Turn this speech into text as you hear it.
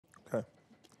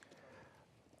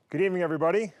Good evening,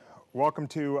 everybody. Welcome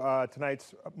to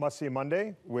tonight's Must See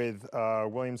Monday with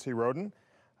William C. Rhoden.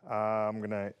 I'm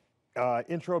going to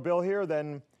intro Bill here,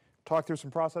 then talk through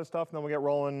some process stuff, and then we'll get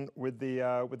rolling with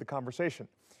the conversation.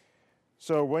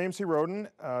 So William C. Rhoden,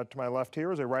 to my left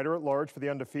here, is a writer at large for the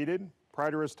Undefeated.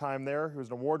 Prior to his time there, he was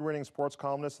an award-winning sports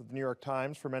columnist at the New York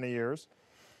Times for many years.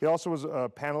 He also was a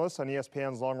panelist on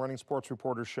ESPN's long-running sports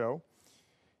reporter show.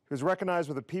 He was recognized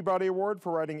with a Peabody Award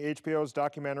for writing HBO's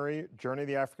documentary, Journey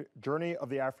of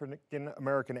the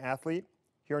African-American Athlete.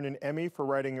 He earned an Emmy for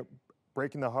writing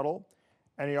Breaking the Huddle,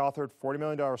 and he authored $40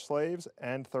 Million Slaves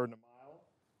and Third and a Mile,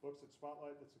 books that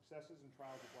spotlight the successes and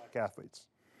trials of black athletes.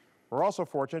 We're also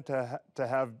fortunate to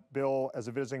have Bill as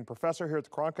a visiting professor here at the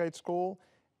Cronkite School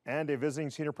and a visiting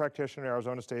senior practitioner at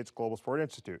Arizona State's Global Sport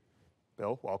Institute.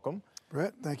 Bill, welcome.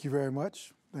 Brett, thank you very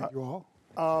much. Thank you all.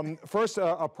 First,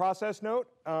 a process note.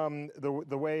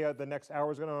 The way the next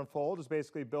hour is going to unfold is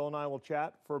basically Bill and I will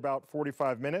chat for about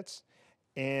 45 minutes.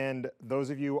 And those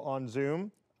of you on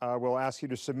Zoom, we'll ask you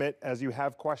to submit as you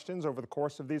have questions over the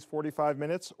course of these 45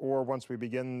 minutes, or once we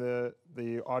begin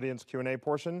the audience Q&A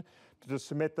portion, to just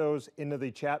submit those into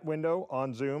the chat window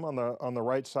on Zoom on the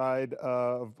right side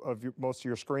of most of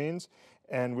your screens.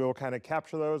 And we'll kind of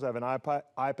capture those. I have an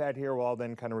iPad here. We'll all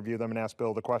then kind of review them and ask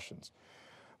Bill the questions.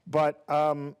 But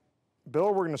Bill,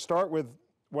 we're going to start with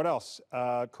what else?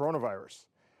 Coronavirus.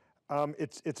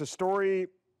 It's a story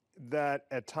that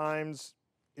at times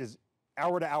is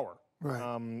hour to hour.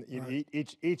 Right.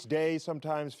 Each day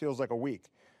sometimes feels like a week.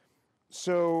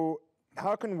 So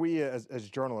how can we as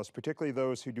journalists, particularly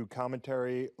those who do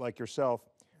commentary like yourself,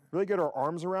 really get our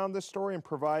arms around this story and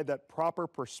provide that proper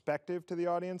perspective to the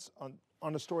audience on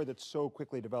a story that's so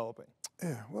quickly developing?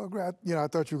 Yeah, well, I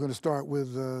thought you were going to start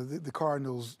with the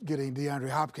Cardinals getting DeAndre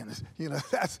Hopkins.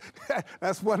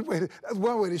 That's one way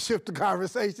to shift the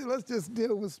conversation. Let's just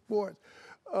deal with sports.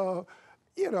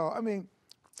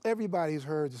 Everybody's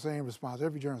heard the same response.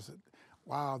 Every journalist said,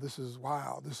 "Wow, this is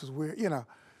wild. This is weird."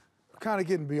 Kind of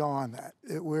getting beyond that.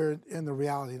 We're in the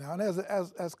reality now. And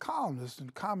as columnists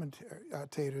and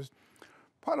commentators,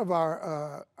 part of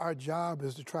our job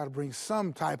is to try to bring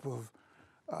some type of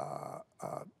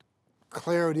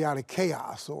clarity out of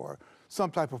chaos or some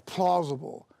type of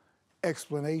plausible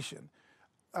explanation.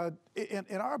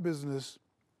 In our business,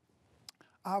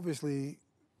 obviously,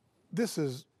 this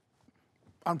is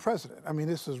unprecedented. I mean,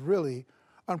 this is really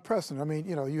unprecedented. I mean,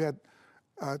 you had,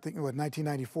 I think,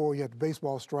 1994, you had the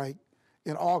baseball strike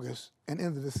in August and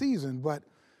end of the season, but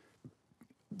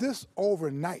this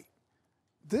overnight,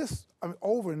 this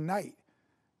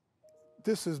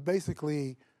has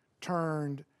basically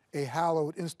turned a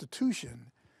hallowed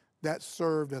institution that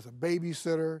served as a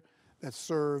babysitter, that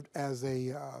served as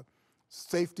a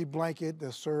safety blanket,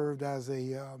 that served as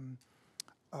a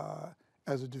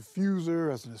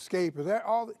diffuser, as an escape.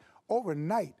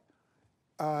 Overnight,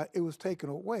 it was taken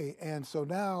away, and so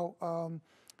now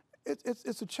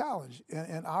it's a challenge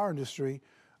in our industry.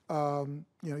 You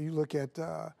look at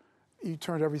you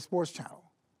turn to every sports channel,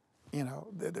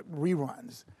 the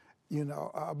reruns.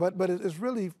 But it's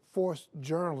really forced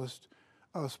journalists,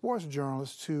 sports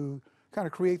journalists, to kind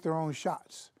of create their own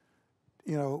shots.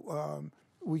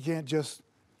 We can't just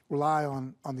rely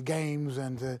on the games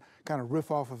and to kind of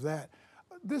riff off of that.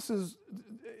 This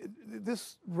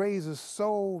raises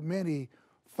so many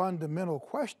fundamental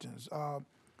questions,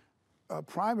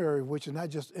 primary, which is not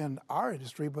just in our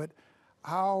industry, but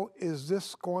how is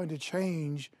this going to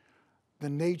change the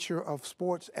nature of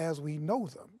sports as we know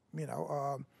them?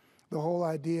 The whole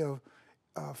idea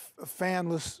of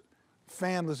fanless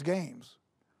games.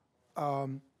 I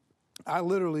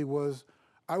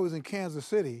was in Kansas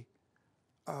City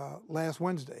last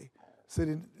Wednesday,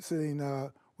 sitting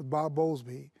with Bob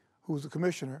Bowlesby, who's the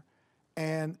commissioner,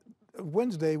 and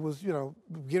Wednesday was,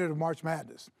 beginning of March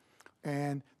Madness,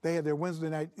 and they had their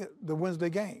Wednesday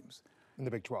games. In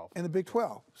the Big 12. In the Big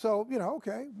 12. So,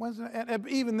 okay, Wednesday, and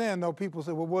even then, though, people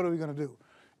said, well, what are we going to do?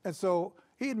 And so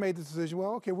he had made the decision,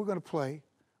 well, okay, we're going to play.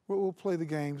 We'll play the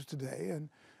games today.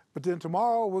 But then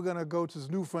tomorrow we're going to go to this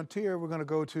new frontier. We're going to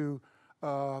go to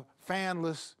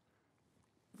fanless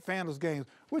games,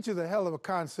 which is a hell of a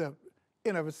concept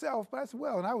in of itself. But I said,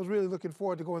 well, and I was really looking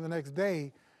forward to going the next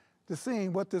day to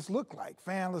seeing what this looked like,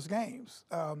 fanless games.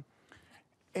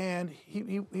 And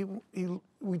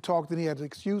we talked, and he had to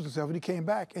excuse himself, and he came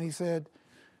back and he said,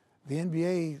 the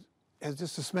NBA has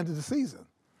just suspended the season.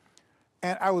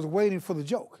 And I was waiting for the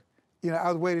joke. I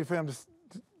was waiting for him to,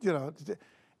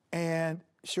 and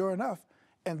sure enough,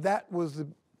 and that was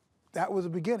the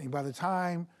beginning. By the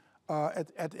time, at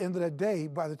the end of that day,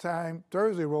 by the time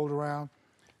Thursday rolled around,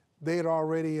 they had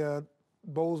already,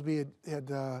 Bowlesby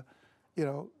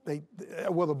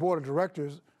the board of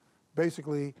directors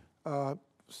basically,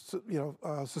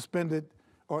 suspended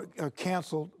or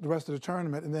canceled the rest of the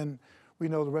tournament, and then we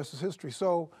know the rest is history.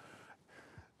 So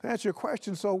to answer your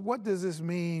question, so what does this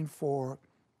mean for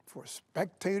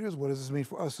spectators? What does this mean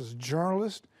for us as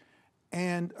journalists?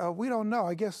 And we don't know.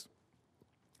 I guess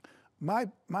my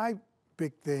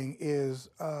big thing is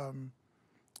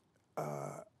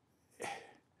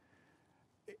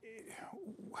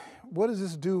what does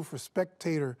this do for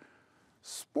spectator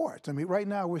sports? I mean, right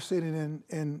now we're sitting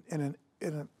in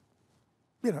an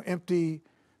empty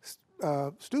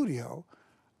studio,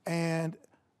 and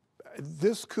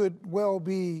this could well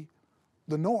be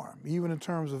the norm, even in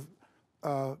terms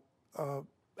of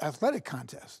athletic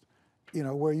contests,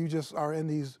 where you just are in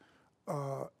these,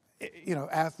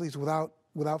 athletes without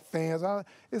fans.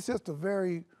 It's just a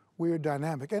very weird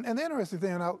dynamic. And the interesting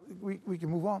thing, and we can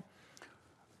move on,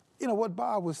 what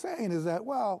Bob was saying is that,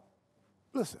 well,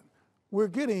 listen, we're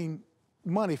getting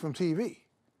money from TV.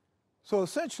 So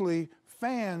essentially,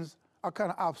 fans are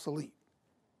kind of obsolete.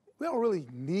 We don't really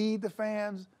need the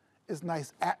fans. It's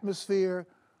nice atmosphere,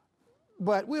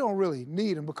 but we don't really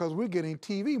need them because we're getting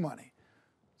TV money.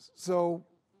 So,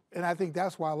 and I think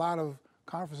that's why a lot of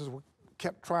conferences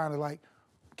kept trying to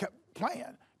kept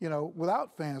playing,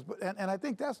 without fans. But and I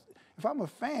think that's, if I'm a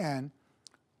fan,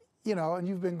 and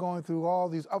you've been going through all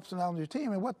these ups and downs of your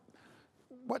team, and what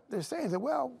they're saying is that,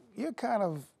 well, you're kind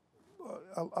of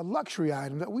a luxury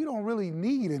item that we don't really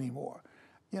need anymore.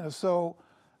 So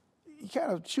you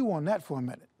kind of chew on that for a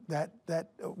minute. That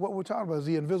what we're talking about is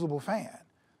the invisible fan.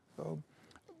 So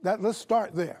let's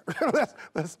start there.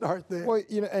 let's start there. Well,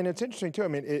 and it's interesting too. I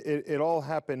mean, it all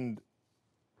happened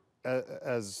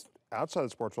as outside the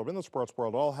sports world, in the sports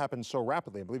world, it all happened so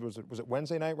rapidly. I believe was it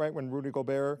Wednesday night, right, when Rudy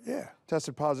Gobert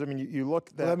tested positive? I mean, you look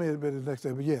that. Well, that may have been the next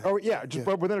day, but yeah. Oh yeah,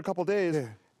 but within a couple of days,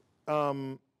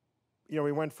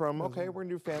 we went from okay, we're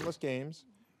gonna do fanless games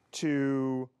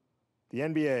to the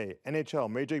NBA, NHL,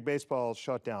 Major League Baseball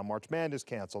shut down, March Madness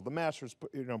canceled, the Masters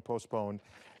postponed,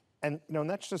 and and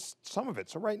that's just some of it.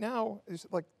 So right now, it's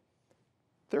like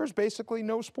there's basically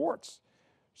no sports.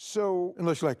 So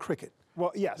unless you like cricket.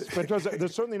 Well, yes, but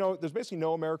there's certainly there's basically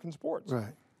no American sports,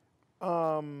 right?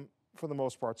 For the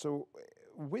most part. So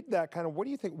with that, kind of, what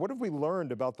do you think? What have we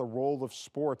learned about the role of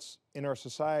sports in our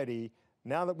society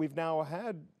now that we've now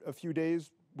had a few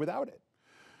days without it?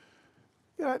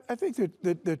 Yeah, I think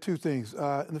there are two things.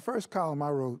 In the first column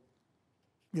I wrote,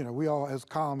 we all as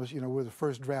columnists, we're the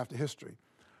first draft of history,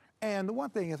 and the one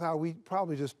thing is how we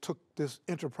probably just took this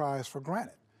enterprise for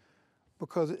granted,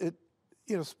 because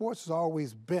sports has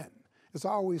always been. It's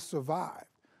always survived.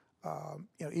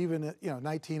 Even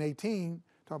 1918,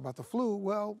 talk about the flu.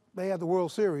 Well, they had the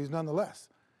World Series nonetheless.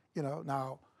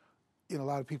 Now, a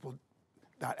lot of people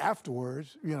died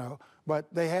afterwards. But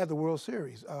they had the World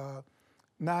Series.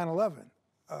 9/11.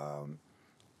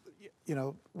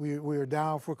 We were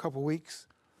down for a couple of weeks,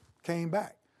 came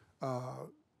back. I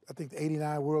think the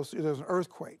 '89 World Series, there was an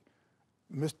earthquake.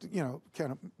 Missed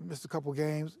a couple of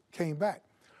games, came back.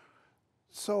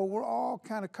 So we're all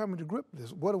kind of coming to grip with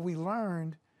this. What have we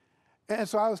learned? And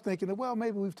so I was thinking that, well,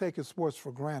 maybe we've taken sports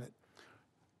for granted.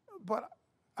 But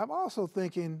I'm also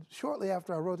thinking, shortly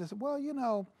after I wrote this,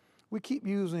 well, we keep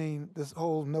using this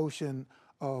whole notion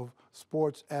of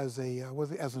sports as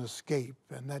as an escape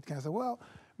and that kind of stuff. Well,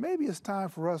 maybe it's time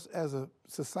for us as a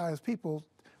society, as people,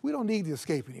 we don't need the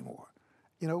escape anymore.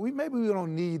 Maybe we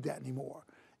don't need that anymore.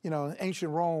 In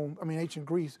ancient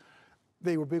Greece,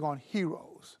 they were big on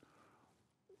heroes.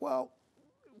 Well,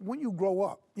 when you grow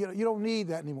up, you don't need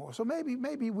that anymore. So maybe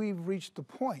we've reached the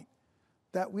point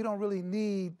that we don't really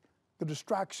need the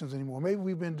distractions anymore. Maybe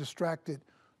we've been distracted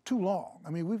too long.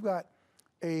 I mean, we've got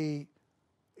a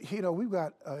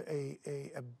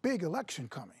big election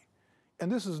coming,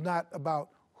 and this is not about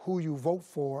who you vote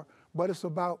for, but it's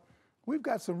about we've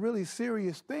got some really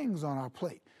serious things on our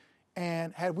plate.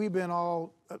 And had we been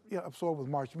all absorbed with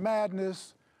March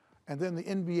Madness, and then the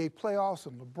NBA playoffs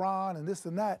and LeBron and this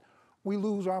and that, we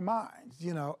lose our minds,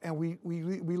 and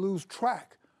we lose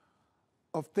track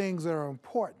of things that are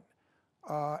important.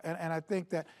 And I think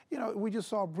that, we just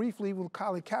saw briefly with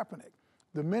Colin Kaepernick,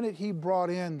 the minute he brought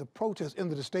in the protest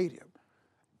into the stadium,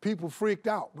 people freaked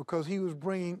out because he was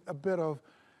bringing a bit of,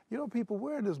 people,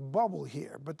 we're in this bubble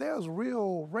here, but there's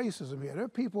real racism here. There are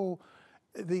people,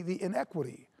 the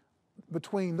inequity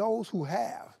between those who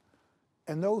have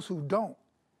and those who don't.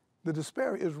 The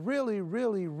disparity is really,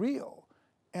 really real.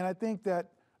 And I think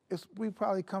that we've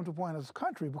probably come to a point as a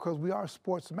country, because we are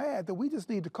sports mad, that we just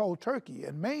need to cold turkey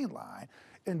and mainline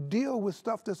and deal with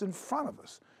stuff that's in front of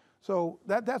us. So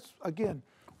that's, again,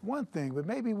 one thing, but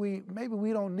maybe we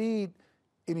don't need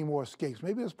any more escapes.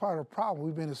 Maybe that's part of the problem.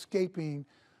 We've been escaping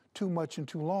too much and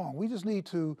too long. We just need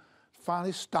to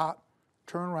finally stop,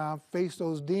 turn around, face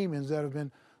those demons that have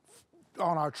been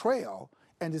on our trail,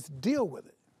 and just deal with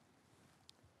it.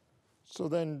 So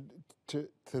then, to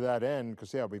that end,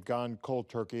 because yeah, we've gone cold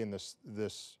turkey in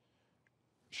this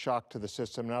shock to the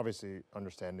system, and obviously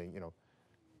understanding,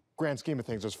 grand scheme of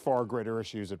things, there's far greater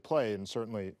issues at play, and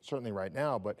certainly right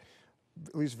now. But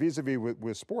at least vis-a-vis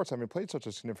with sports, I mean, it played such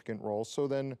a significant role. So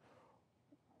then,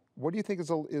 what do you think is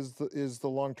the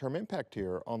long-term impact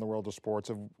here on the world of sports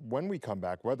of when we come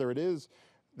back, whether it is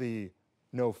the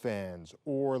no fans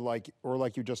or like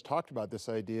you just talked about, this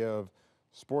idea of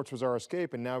sports was our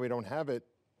escape and now we don't have it.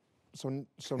 So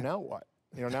now what?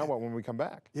 Now what when we come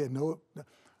back? Yeah, no.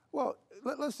 Well,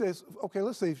 let's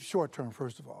say short term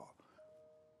first of all.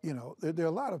 There are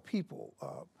a lot of people.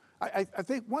 I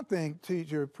think one thing to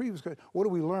your previous question, what do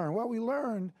we learn? Well, we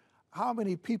learned how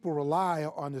many people rely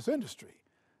on this industry,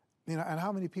 and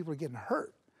how many people are getting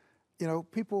hurt.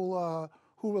 People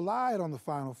who relied on the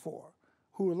Final Four,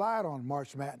 who relied on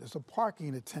March Madness, the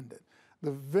parking attendant,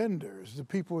 the vendors, the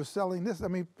people who are selling this. I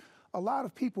mean, a lot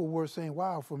of people were saying,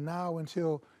 wow, from now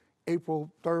until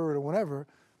April 3rd or whenever,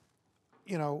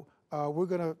 we're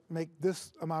going to make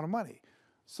this amount of money.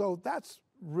 So that's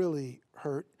really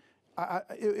hurt.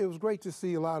 It was great to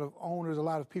see a lot of owners, a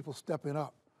lot of people stepping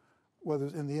up, whether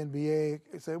it's in the NBA,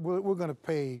 say, we're going to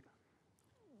pay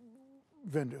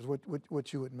vendors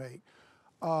what you would make.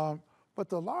 But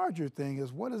the larger thing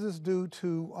is, what does this do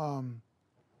to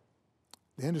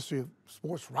the industry of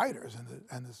sports writers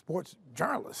and the sports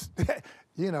journalists? I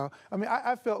mean,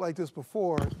 I felt like this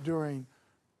before during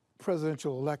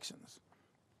presidential elections.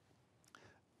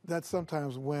 That's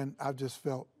sometimes when I've just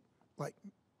felt like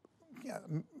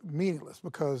meaningless,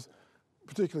 because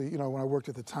particularly, when I worked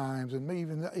at the Times, and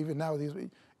even nowadays,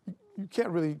 you can't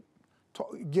really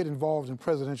get involved in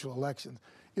presidential elections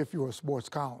if you're a sports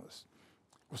columnist,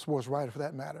 or sports writer for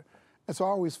that matter. And so I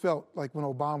always felt like when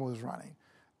Obama was running,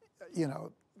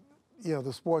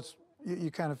 the sports,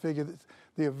 you kind of figure that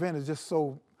the event is just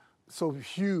so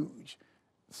huge.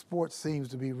 Sports seems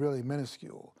to be really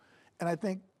minuscule. And I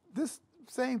think this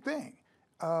same thing,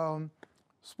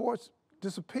 sports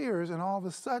disappears, and all of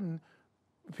a sudden,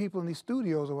 people in these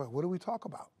studios are like, what do we talk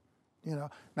about?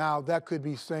 Now that could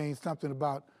be saying something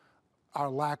about our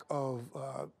lack of,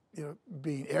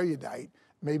 being erudite.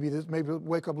 Maybe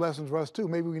wake-up lessons for us too.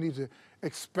 Maybe we need to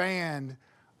expand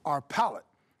our palette.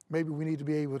 Maybe we need to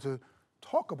be able to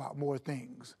talk about more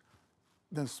things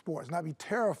than sports, not be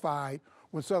terrified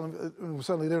when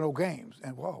suddenly there are no games.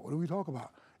 And whoa, what do we talk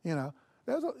about?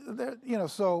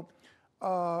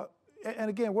 And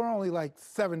again, we're only like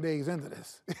 7 days into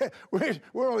this.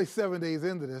 we're only 7 days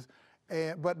into this,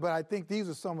 but I think these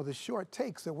are some of the short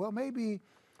takes that, well, maybe,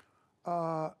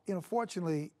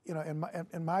 fortunately,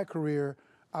 in my career,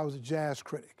 I was a jazz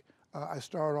critic. I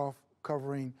started off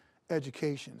covering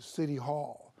education, City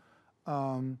Hall.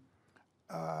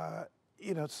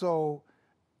 So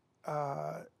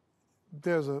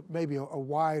there's maybe a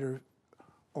wider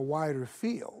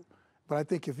field. But I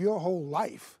think if your whole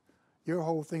life, your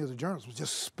whole thing as a journalist was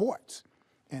just sports,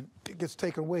 and it gets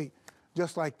taken away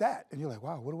just like that, and you're like,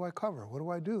 wow, what do I cover? What do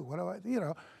I do? What do I,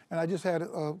 And I just had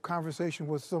a conversation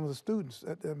with some of the students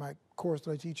at my course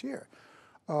that I teach here,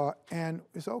 and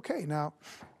it's okay now.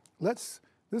 This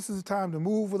is the time to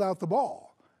move without the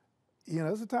ball.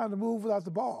 This is the time to move without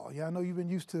the ball. I know you've been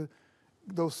used to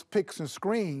those picks and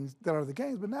screens that are the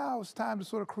games, but now it's time to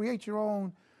sort of create your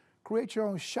own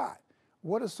shot.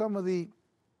 What are some of the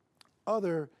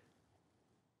other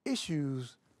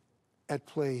issues at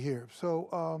play here?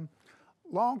 So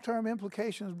long-term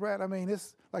implications, Brad, I mean,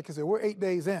 this, like I said, we're 8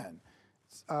 days in.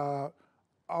 All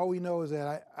we know is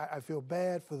that I feel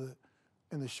bad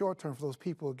in the short term for those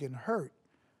people who are getting hurt.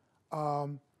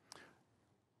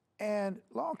 And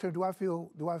long term, do I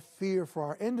fear for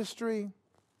our industry?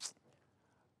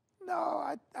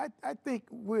 No, I think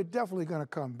we're definitely going to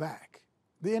come back.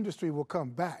 The industry will come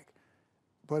back,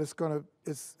 but it's going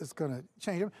to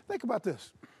change. Think about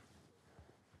this.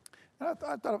 And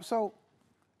I thought, so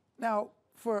now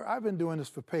I've been doing this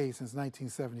for pay since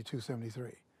 1972,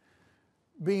 73.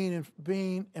 Being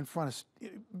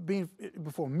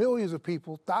before millions of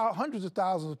people, hundreds of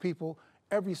thousands of people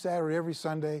every Saturday, every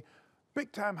Sunday,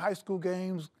 big time high school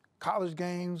games, college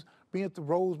games, being at the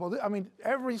Rose Bowl. I mean,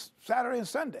 every Saturday and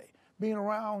Sunday, being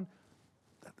around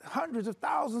hundreds of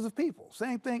thousands of people.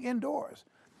 Same thing indoors,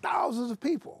 thousands of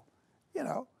people,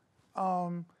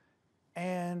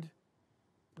 and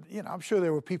I'm sure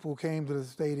there were people who came to the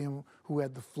stadium who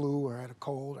had the flu or had a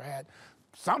cold or had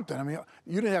something. I mean,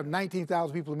 you didn't have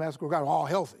 19,000 people in Madison Square Garden all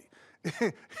healthy,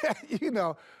 you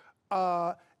know.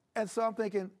 And so I'm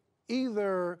thinking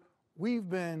either we've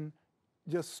been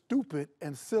just stupid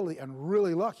and silly and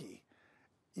really lucky,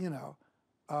 you know,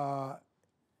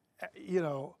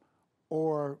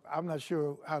 or I'm not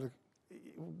sure how to,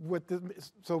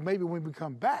 so maybe when we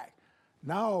come back,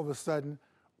 now all of a sudden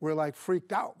we're like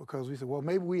freaked out because we said, well,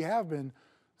 maybe we have been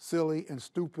silly and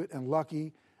stupid and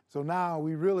lucky. So now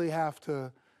we really have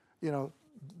to, you know,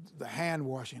 the hand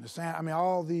washing, the sand, I mean,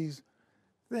 all these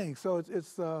things. So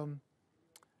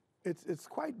it's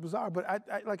quite bizarre. But I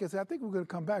like I said, I think we're going to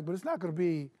come back, but it's not going to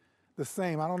be the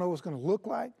same. I don't know what it's going to look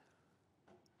like.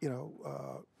 You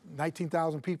know,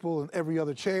 19,000 people in every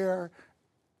other chair.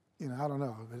 You know, I don't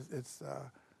know.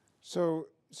 So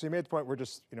you made the point we're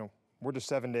just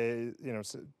 7 days, you know,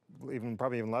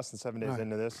 probably even less than 7 days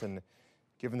into this, and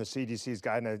given the CDC's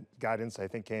guidance, I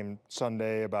think came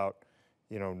Sunday about,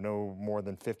 you know, no more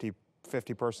than 50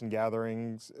 person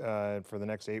gatherings for the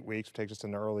next 8 weeks, which takes us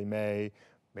into early May.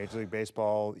 Major League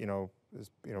Baseball, you know, is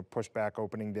pushed back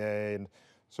opening day, and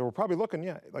so we're probably looking,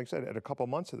 like I said, at a couple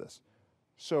months of this.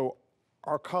 So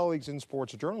our colleagues in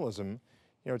sports journalism,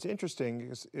 you know, it's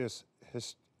interesting is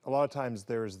a lot of times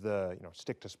there's the, you know,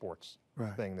 stick to sports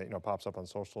thing that, you know, pops up on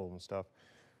social and stuff.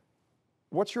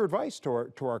 What's your advice to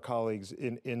our colleagues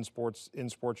in sports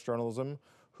journalism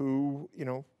who, you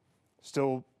know,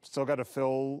 still got to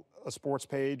fill a sports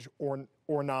page or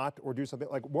not, or do something?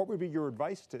 Like, what would be your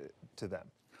advice to them?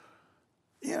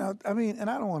 You know, I mean, and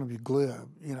I don't want to be glib,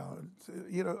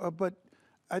 but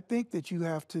I think that you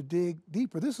have to dig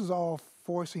deeper. This is all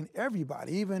forcing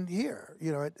everybody, even here,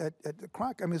 you know, at the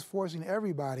Chronicle. I mean, it's forcing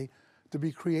everybody to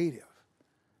be creative,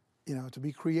 you know, to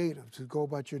go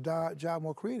about your job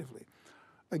more creatively.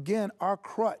 Again, our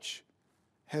crutch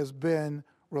has been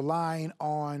relying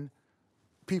on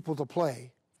people to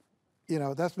play. You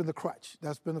know, that's been the crutch.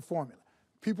 That's been the formula.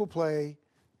 People play,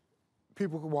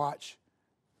 people can watch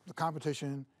the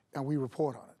competition, and we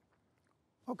report on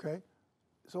it. Okay,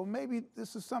 so maybe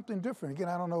this is something different. Again,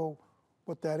 I don't know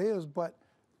what that is, but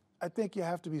I think you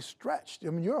have to be stretched. I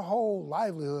mean, your whole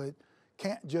livelihood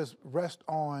can't just rest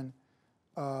on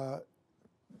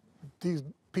these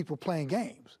people playing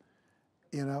games,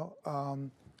 you know.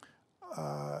 And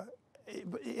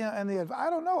I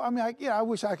don't know. I mean, I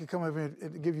wish I could come over here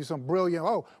and give you some brilliant,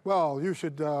 oh, well, you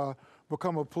should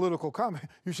become a political comment.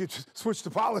 You should switch to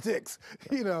politics,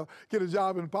 you know, get a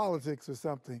job in politics or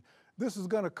something. This is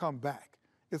going to come back.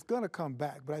 It's going to come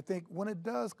back. But I think when it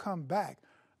does come back,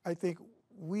 I think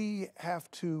we have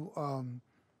to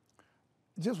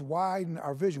just widen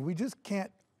our vision. We just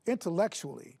can't,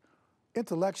 intellectually,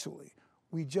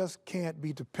 we just can't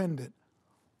be dependent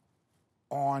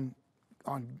on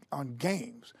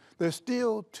games. There's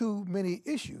still too many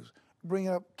issues. Bringing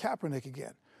up Kaepernick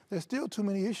again. There's still too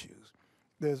many issues.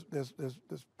 There's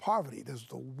poverty. There's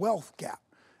the wealth gap.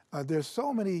 There's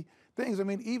so many things. I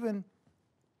mean, even,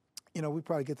 you know, we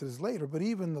probably get to this later, but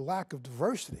even the lack of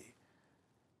diversity.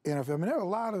 You know, I mean, there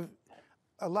are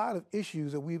a lot of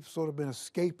issues that we've sort of been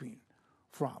escaping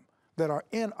from that are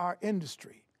in our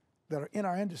industry.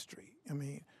 I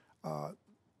mean,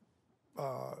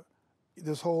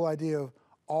 this whole idea of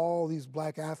all these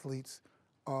black athletes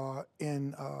on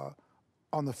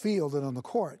the field and on the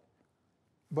court,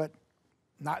 but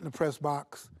not in the press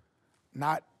box,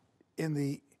 not in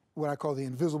the what I call the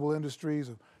invisible industries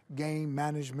of game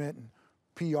management and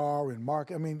PR and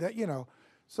market. I mean, that, you know,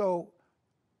 so,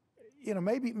 you know,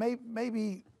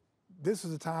 maybe this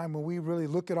is a time when we really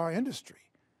look at our industry,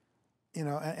 you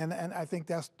know, and I think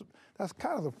that's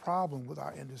kind of the problem with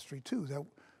our industry too, that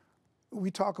we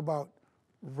talk about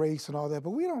race and all that, but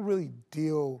we don't really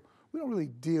deal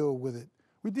with it.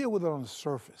 We deal with it on the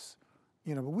surface,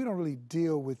 you know, but we don't really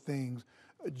deal with things,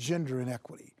 gender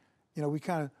inequity. You know, we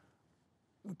kind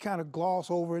of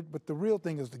gloss over it, but the real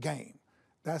thing is the game.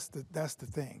 That's the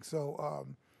thing. So,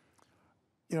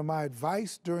 you know, my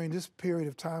advice during this period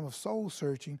of time of soul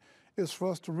searching is for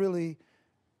us to really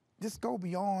just go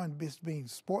beyond just being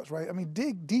sports, right? I mean,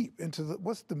 dig deep into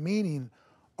what's the meaning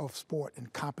of sport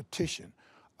and competition.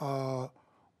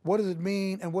 What does it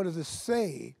mean and what does it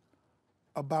say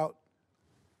about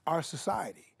our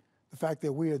society? The fact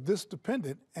that we are this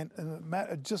dependent and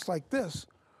just like this,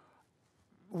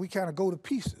 we kind of go to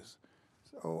pieces.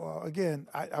 So again,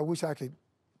 I wish I could.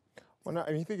 Well, no,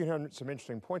 I mean, you think you had some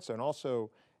interesting points there, and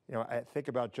also, you know, I think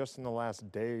about just in the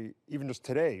last day, even just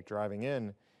today, driving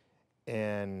in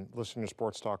and listening to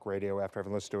sports talk radio after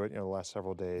having listened to it, you know, the last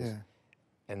several days,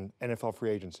 and NFL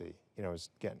free agency, you know, is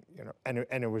getting, you know,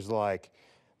 and it was like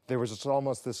there was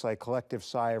almost this like collective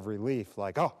sigh of relief,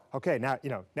 like, oh, okay, now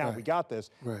now we got this,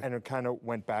 and it kind of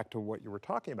went back to what you were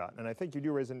talking about. And I think you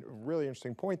do raise a really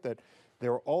interesting point that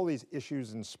there are all these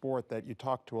issues in sport that you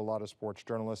talk to a lot of sports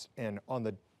journalists, and on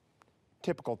the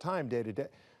typical time, day to day,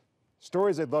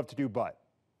 stories they'd love to do, but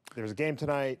there's a game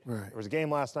tonight, there was a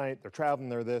game last night, they're traveling,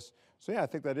 they're this. So yeah, I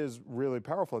think that is really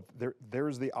powerful.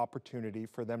 There's the opportunity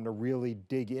for them to really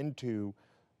dig into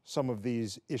some of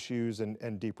these issues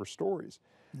and deeper stories.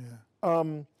 Yeah.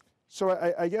 So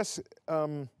I guess,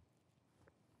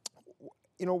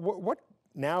 what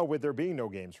now with there being no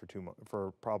games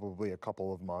for probably a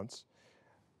couple of months,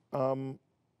 what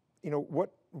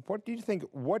do you think,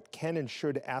 what can and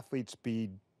should athletes be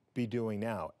doing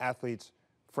now? Athletes,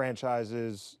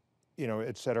 franchises,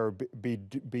 et cetera, be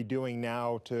doing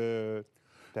now to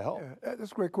help? Yeah,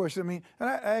 that's a great question. I mean, and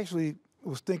I actually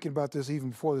was thinking about this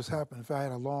even before this happened. If I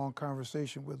had a long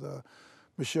conversation with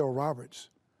Michelle Roberts,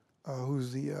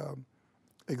 who's the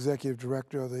executive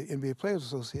director of the NBA Players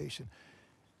Association.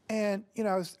 And,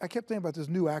 I kept thinking about this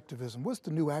new activism. What's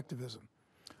the new activism?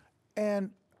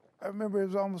 And I remember it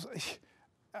was almost,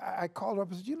 I called her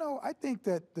up and said, I think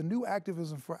that the new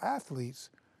activism for athletes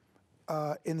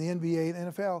in the NBA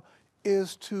and NFL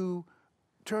is to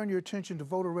turn your attention to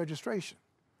voter registration.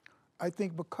 I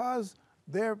think because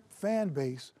their fan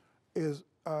base is,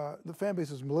 the fan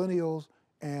base is millennials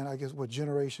and I guess what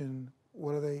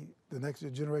are they? The next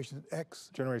Generation X?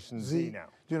 Generation Z now.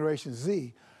 Generation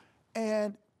Z.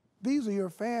 And these are your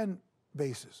fan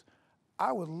bases.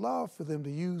 I would love for them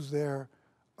to use their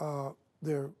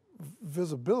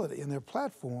visibility and their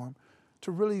platform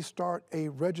to really start a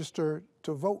register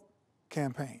to vote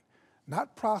campaign.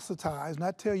 Not proselytize,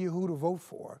 not tell you who to vote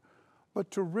for,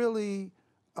 but to really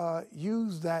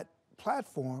use that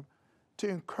platform to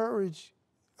encourage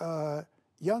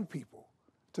young people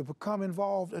to become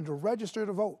involved and to register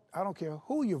to vote. I don't care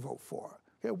who you vote for,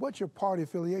 okay, what's your party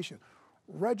affiliation.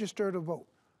 Register to vote.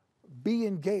 Be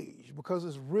engaged because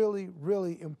it's really,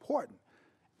 really important.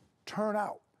 Turn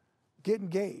out, get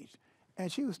engaged. And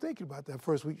she was thinking about that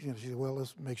first week. She said, well,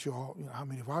 let's make sure how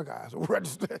many of our guys are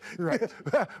registered. Right.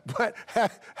 But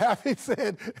having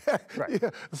said,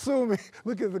 assuming,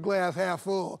 look at the glass half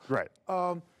full. Right.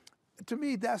 To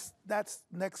me, that's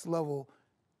next level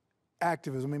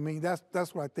activism. I mean,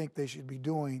 that's what I think they should be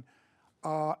doing.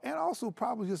 And also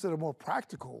probably just at a more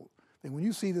practical thing. When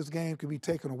you see this game could be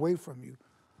taken away from you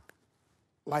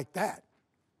like that,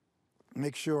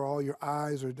 make sure all your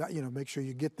eyes are, make sure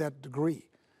you get that degree.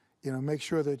 Make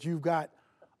sure that you've got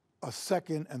a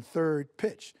second and third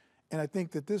pitch. And I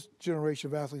think that this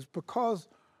generation of athletes, because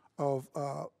of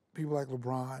people like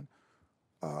LeBron,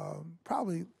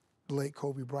 probably the late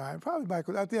Kobe Bryant, probably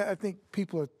Michael, I think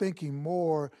people are thinking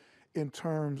more in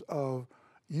terms of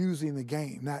using the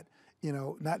game,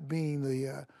 not being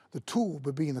the tool,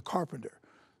 but being the carpenter.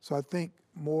 So I think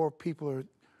more people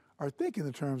are thinking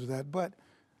in terms of that. But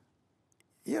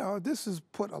this has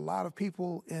put a lot of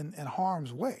people in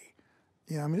harm's way.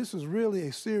 This is really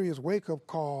a serious wake-up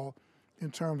call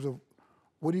in terms of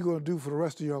what are you going to do for the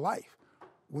rest of your life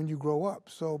when you grow up.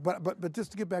 So, but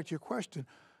just to get back to your question,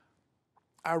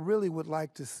 I really would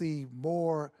like to see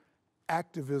more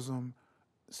activism,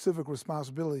 civic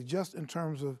responsibility, just in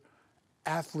terms of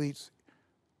athletes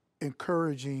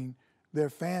encouraging their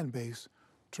fan base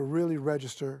to really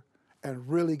register and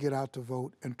really get out to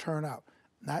vote and turn out,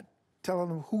 not telling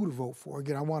them who to vote for.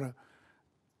 Again, I want to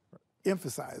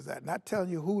emphasize that, not telling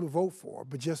you who to vote for,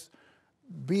 but just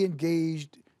be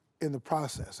engaged in the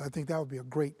process. I think that would be a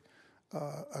great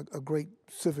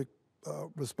civic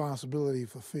responsibility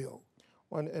fulfilled.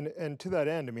 Well, and to that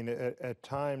end, I mean, at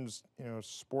times,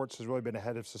 sports has really been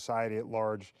ahead of society at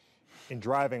large in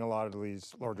driving a lot of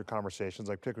these larger conversations,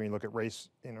 like particularly when you look at race,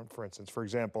 for instance. For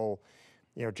example,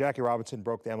 Jackie Robinson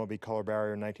broke the MLB color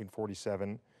barrier in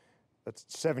 1947. That's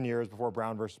 7 years before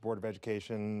Brown versus Board of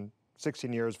Education,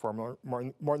 16 years before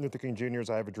Martin Luther King Jr.'s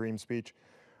I Have a Dream speech.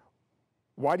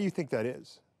 Why do you think that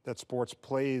is? That sports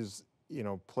plays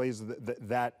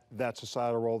that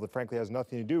societal role that frankly has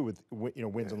nothing to do with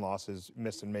wins and losses,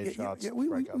 missed and made shots,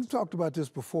 strikeouts. We've talked about this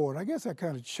before, and I guess I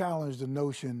kind of challenged the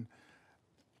notion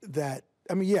that,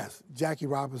 yes, Jackie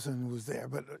Robinson was there,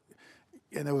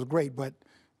 and it was great, but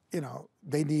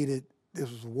they needed,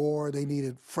 this was a war, they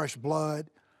needed fresh blood,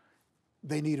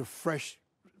 they needed fresh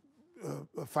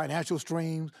financial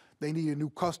streams, they needed new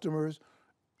customers,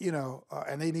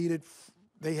 and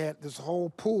they had this whole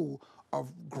pool of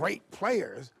great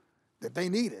players that they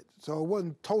needed. So it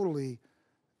wasn't totally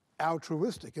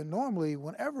altruistic. And normally,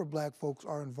 whenever black folks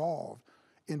are involved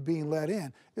in being let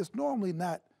in, it's normally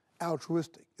not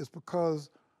altruistic. It's because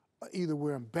either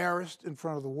we're embarrassed in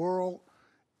front of the world.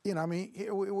 You know, I mean,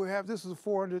 here we have, this is the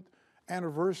 400th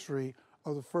anniversary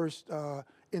of the first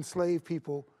enslaved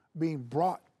people being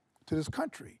brought to this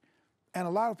country. And a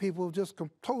lot of people just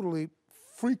totally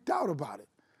freaked out about it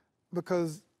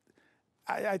because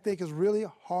I think it's really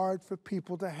hard for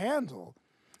people to handle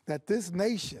that this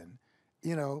nation,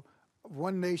 you know,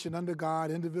 one nation under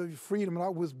God, individual freedom, and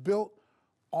all was built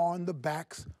on the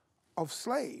backs of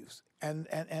slaves. And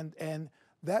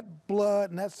that blood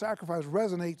and that sacrifice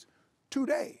resonates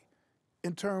today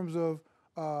in terms of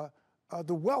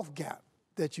the wealth gap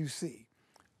that you see.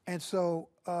 And so,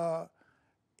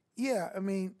 yeah, I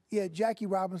mean, yeah, Jackie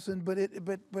Robinson, but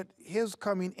his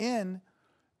coming in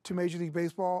to Major League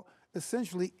Baseball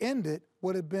essentially ended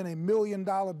what had been $1 million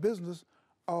business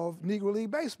of Negro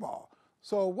League Baseball.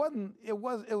 So it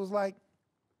was like,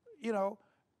 you know,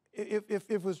 if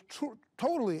it was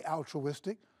totally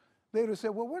altruistic, they would have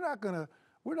said, well, we're not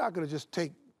gonna just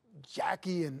take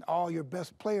Jackie and all your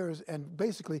best players and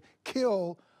basically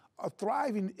kill a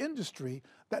thriving industry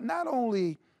that not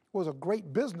only was a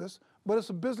great business, but it's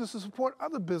a business to support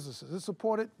other businesses. It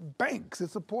supported banks, it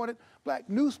supported black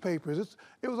newspapers,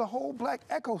 it was a whole black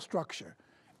eco-structure.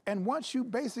 And once you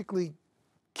basically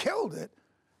killed it,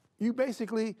 you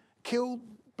basically killed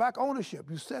black ownership,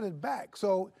 you set it back.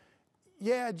 So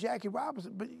yeah, Jackie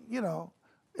Robinson, but you know,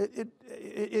 it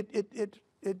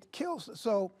kills.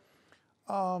 So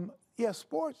yeah,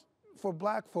 sports for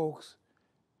black folks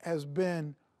has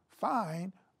been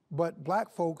fine, but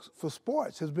black folks for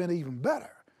sports has been even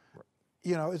better. Right.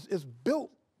 You know, it's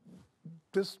built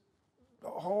this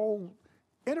whole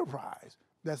enterprise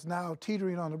that's now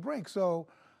teetering on the brink. So,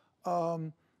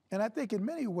 and I think in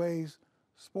many ways,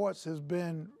 sports has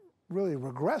been really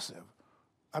regressive.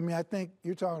 I mean, I think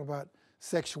you're talking about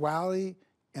sexuality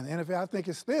in the NFL. I think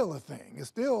it's still a thing. It's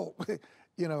still,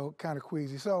 you know, kind of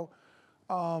queasy. So,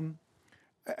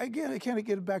 again, I kind of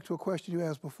get back to a question you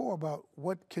asked before about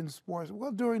what can sports,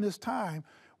 well, during this time,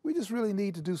 we just really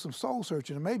need to do some soul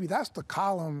searching. And maybe that's the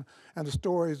column and the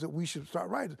stories that we should start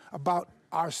writing about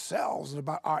ourselves and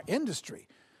about our industry.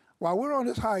 While we're on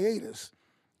this hiatus,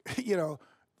 you know,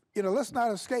 let's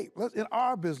not escape. In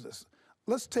our business,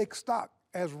 let's take stock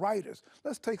as writers.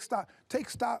 Let's take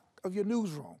stock of your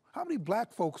newsroom. How many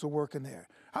black folks are working there?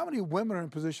 How many women are in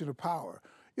position of power?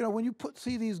 You know, when you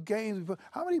see these games,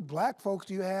 how many black folks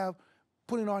do you have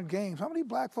putting on games? How many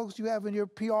black folks do you have in your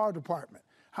PR department?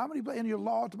 How many in your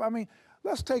law department? I mean,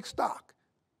 let's take stock.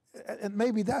 And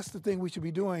maybe that's the thing we should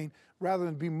be doing rather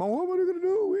than bemoan, what are we going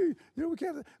to do? We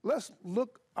can't. Let's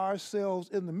look ourselves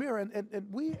in the mirror. And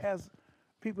we as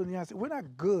people in the United States, we're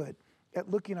not good at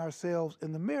looking ourselves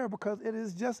in the mirror because it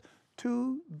is just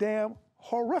too damn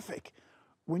horrific.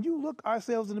 When you look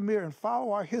ourselves in the mirror and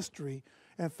follow our history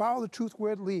and follow the truth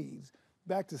where it leads,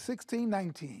 back to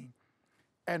 1619,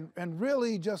 and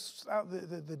really just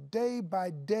the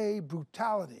day-by-day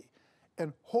brutality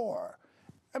and horror.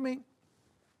 I mean,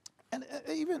 and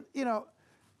even, you know,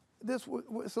 it's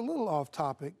a little off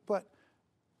topic, but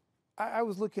I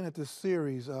was looking at this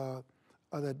series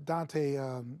that Dante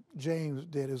James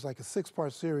did. It was like a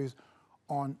 6-part series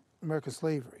on American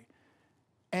slavery.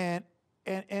 And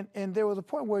there was a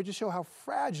point where it just showed how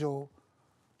fragile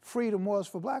freedom was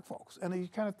for black folks. And you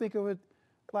kind of think of it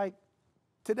like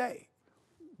today.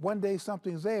 One day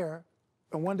something's there,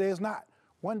 and one day it's not.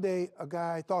 One day a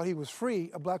guy thought he was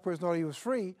free, a black person thought he was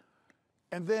free,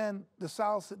 and then the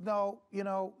South said, no, you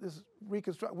know, this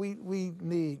reconstruct, we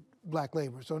need black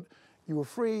labor. So you were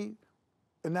free,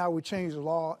 and now we changed the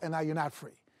law, and now you're not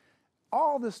free.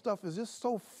 All this stuff is just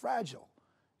so fragile.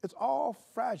 It's all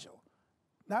fragile.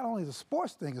 Not only the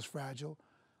sports thing is fragile,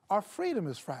 our freedom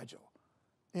is fragile.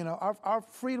 You know, our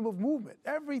freedom of movement,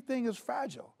 everything is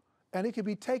fragile. And it can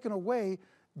be taken away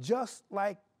just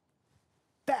like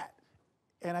that.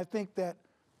 And I think that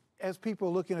as people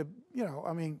are looking at, you know,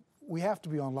 I mean, we have to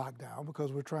be on lockdown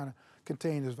because we're trying to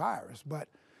contain this virus, but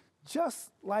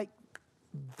just like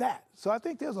that. So I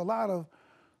think there's a lot of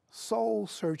soul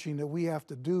searching that we have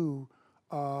to do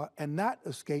and not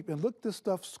escape and look this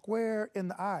stuff square in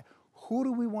the eye. Who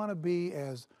do we want to be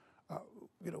as,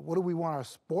 you know, what do we want our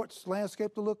sports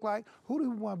landscape to look like? Who do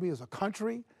we want to be as a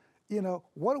country? You know,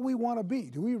 what do we want to be?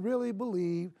 Do we really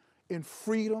believe in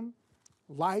freedom,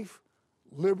 life,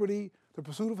 liberty, the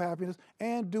pursuit of happiness,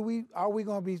 and are we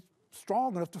going to be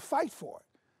strong enough to fight for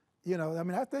it? You know, I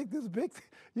mean, I think this is big,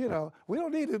 you know, we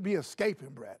don't need to be escaping,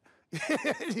 Brett.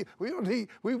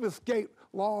 We've escaped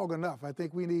long enough. I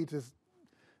think we need to,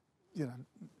 you know,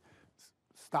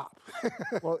 stop.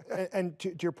 Well, and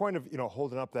to your point of, you know,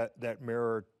 holding up that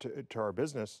mirror to our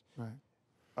business, right.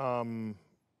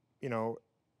 You know,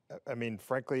 I mean,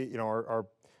 frankly, you know,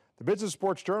 the business of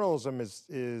sports journalism is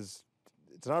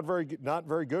it's not very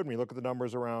good when you look at the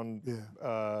numbers around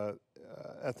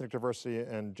ethnic diversity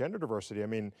and gender diversity. I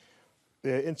mean,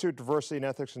 the Institute of Diversity and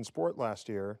Ethics in Sport last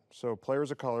year, so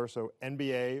players of color, so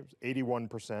NBA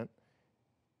 81%,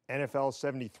 NFL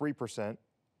 73%,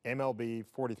 MLB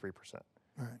 43%.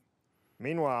 Right.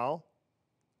 Meanwhile,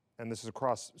 and this is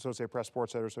across Associated Press,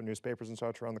 Sports Editors, so newspapers and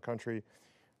such around the country,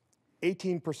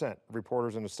 18% of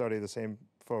reporters in the study, the same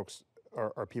folks,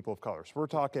 are people of color. So we're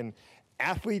talking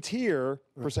athletes here,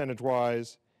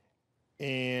 percentage-wise,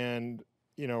 and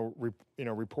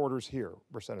reporters here,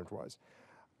 percentage-wise.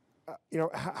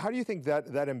 How do you think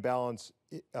that imbalance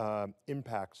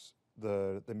impacts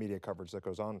the media coverage that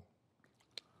goes on?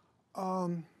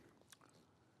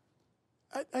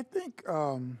 I think,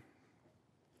 I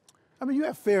mean, you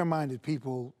have fair-minded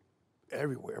people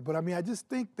everywhere, but I mean, I just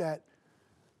think that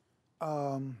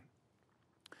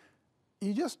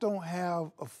you just don't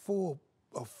have a full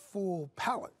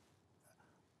palette,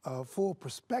 a full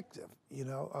perspective. You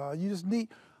know,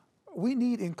 we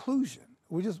need inclusion.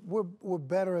 We're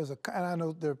better as a, and I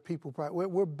know there are people probably,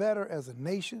 we're better as a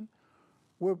nation.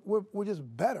 We're just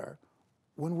better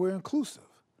when we're inclusive.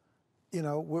 You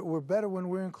know, we're better when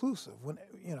we're inclusive. When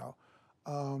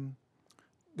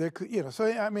there could, so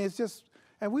I mean, it's just,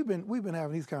 and we've been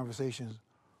having these conversations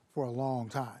for a long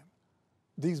time.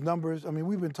 These numbers, I mean,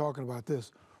 we've been talking about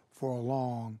this for a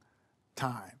long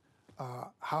time.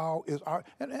 How is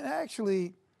and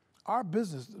actually our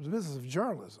business, the business of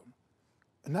journalism,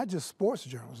 and not just sports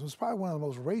journalism, is probably one of the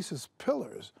most racist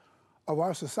pillars of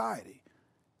our society.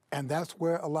 And that's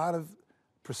where a lot of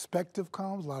perspective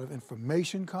comes, a lot of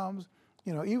information comes.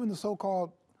 You know, even the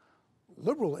so-called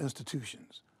liberal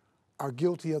institutions are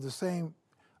guilty of the same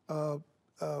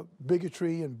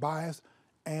bigotry and bias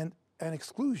and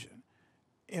exclusion.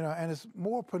 You know, and it's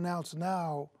more pronounced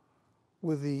now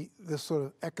with this sort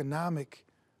of economic,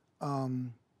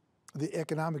 the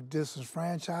economic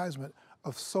disenfranchisement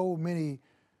of so many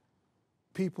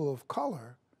people of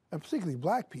color, and particularly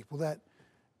black people, that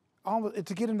almost,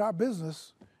 to get into our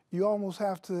business, you almost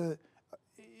have to,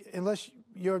 unless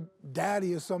your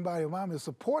daddy or somebody or mom is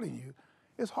supporting you,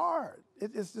 it's hard.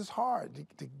 It's just hard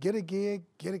to get a gig,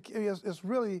 it's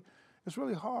really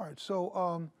hard.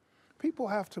 So people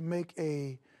have to make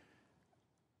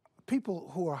people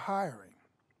who are hiring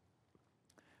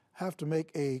have to make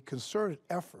a concerted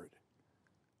effort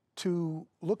to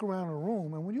look around a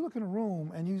room, and when you look in a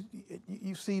room and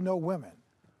you see no women,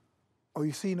 or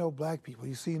you see no black people,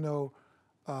 you see no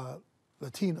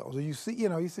Latinos, or you see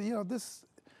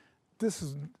this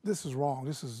is wrong.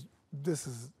 This is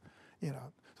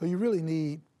So you really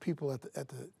need people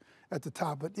at the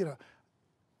top. But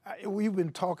we've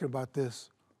been talking about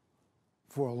this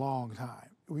for a long time.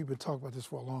 We've been talking about this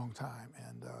for a long time,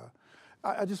 and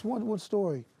I just one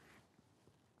story.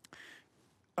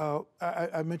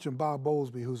 I mentioned Bob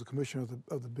Bowlesby, who's the commissioner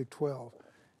of the Big 12,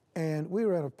 and we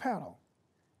were at a panel,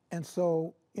 and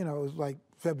so it was like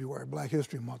February, Black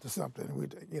History Month or something,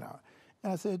 and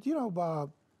and I said,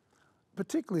 Bob,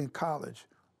 particularly in college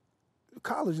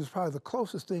is probably the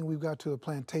closest thing we've got to a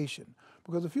plantation,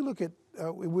 because if you look at,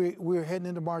 we're heading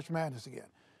into March Madness again,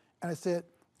 and I said,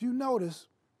 if you notice,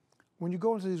 when you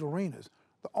go into these arenas,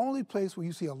 the only place where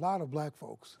you see a lot of black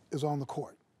folks is on the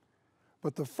court.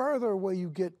 But the further away you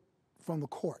get from the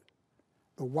court,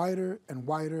 the whiter and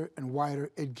whiter and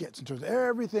whiter it gets in terms of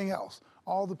everything else.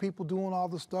 All the people doing all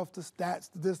the stuff, the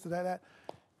stats, the this, the that.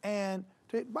 And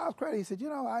to Bob's credit, he said,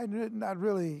 not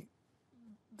really,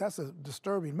 that's a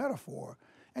disturbing metaphor.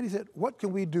 And he said, what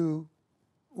can we do,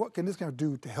 what can this guy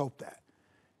do to help that?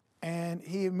 And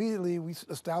we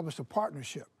established a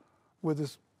partnership with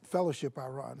this fellowship I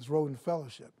run, this Rhoden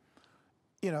Fellowship.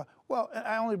 Well,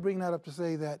 I only bring that up to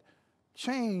say that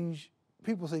change,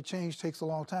 people say change takes a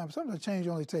long time. Sometimes change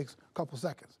only takes a couple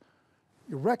seconds.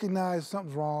 You recognize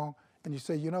something's wrong, and you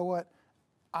say, you know what,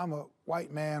 I'm a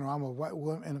white man, or I'm a white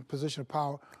woman in a position of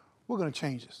power, we're gonna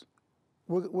change this.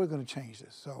 We're gonna change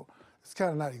this. So it's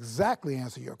kind of not exactly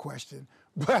answer your question,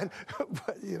 but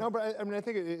No, but I mean, I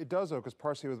think it does, though, because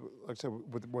partially with, like I said,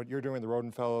 with what you're doing, the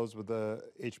Rhoden Fellows, with the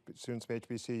students from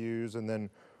HBCUs, and then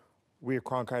we at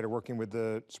Cronkite are working with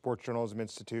the Sports Journalism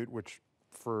Institute, which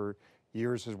for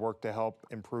years has worked to help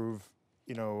improve,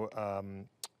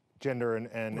 gender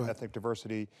and right. ethnic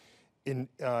diversity in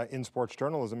sports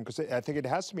journalism, because I think it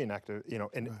has to be an active,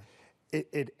 and right.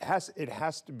 it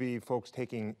has to be folks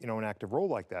taking an active role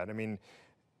like that. I mean,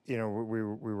 we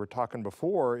were talking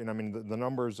before, I mean, the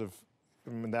numbers of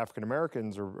the African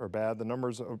Americans are bad. The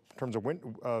numbers in terms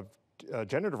of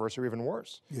gender diversity are even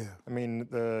worse. Yeah. I mean,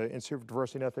 the Institute for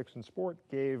Diversity and Ethics in Sport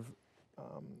gave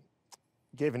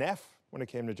an F when it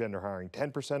came to gender hiring.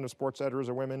 10% of sports editors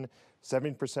are women,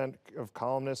 70% of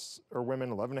columnists are women,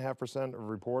 11.5% of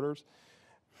reporters.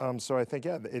 So I think,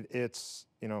 yeah, it's,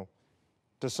 you know,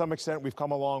 to some extent we've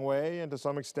come a long way, and to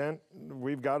some extent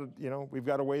we've got, you know, we've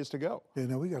got a ways to go. Yeah,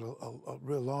 no, we got a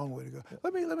real long way to go. Yeah.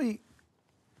 Let me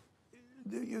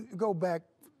go back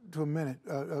to a minute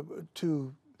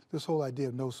to this whole idea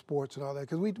of no sports and all that,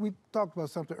 because we talked about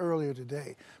something earlier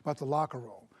today about the locker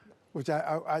room, which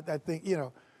I think, you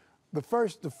know, the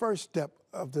first step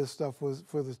of this stuff was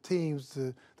for the teams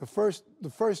to the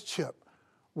first chip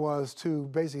was to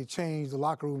basically change the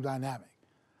locker room dynamic,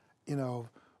 you know.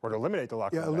 Or to eliminate the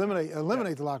locker room.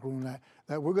 Eliminate the locker room.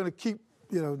 That we're going to keep,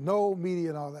 you know, no media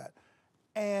and all that.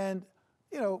 And,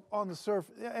 you know, on the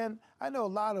surface, and I know a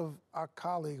lot of our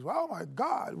colleagues, well, oh my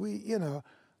God, we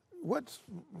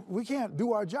can't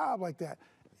do our job like that.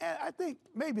 And I think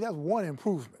maybe that's one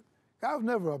improvement. I was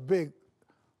never a big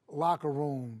locker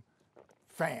room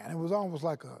fan. It was almost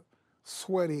like a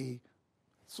sweaty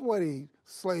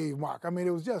slave mark. I mean,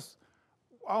 it was just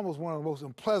almost one of the most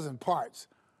unpleasant parts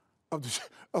of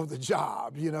the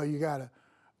job. You know, you gotta,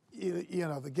 you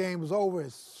know, the game is over,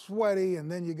 it's sweaty,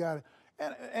 and then you gotta,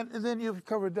 and then you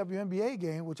cover a WNBA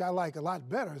game, which I like a lot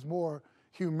better. It's more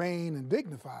humane and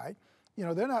dignified. You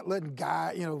know, they're not letting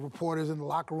reporters in the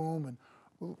locker room and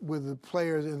with the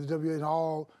players in the WNBA and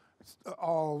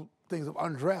all things of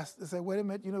undressed. They say, wait a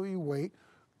minute, you know, you wait,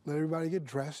 let everybody get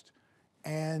dressed,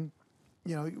 and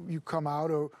you know, you come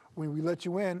out, or when we let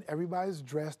you in, everybody's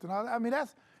dressed and all that. I mean, I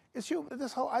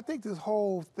think this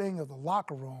whole thing of the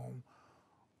locker room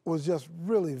was just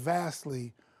really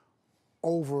vastly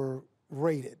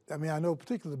overrated. I mean, I know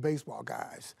particularly the baseball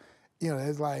guys, you know,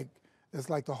 it's like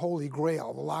the holy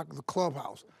grail, the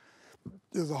clubhouse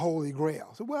is the holy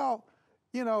grail. So, well,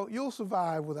 you know, you'll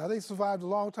survive without it. They survived a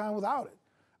long time without it.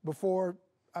 Before,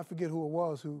 I forget who it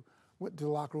was who went to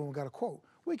the locker room and got a quote.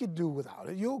 We could do without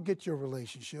it. You'll get your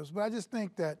relationships. But I just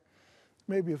think that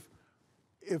maybe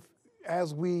if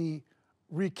as we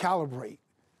recalibrate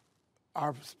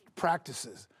our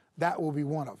practices, that will be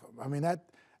one of them. I mean, that,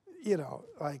 you know,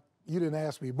 like you didn't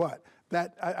ask me, but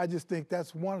that I just think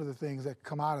that's one of the things that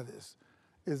come out of this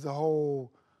is the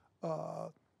whole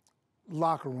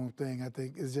locker room thing. I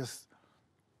think is just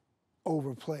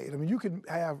overplayed. I mean, you can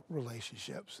have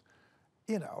relationships,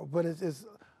 you know, but it's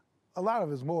a lot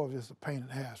of it's more of just a pain in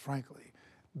the ass, frankly,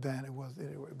 than it was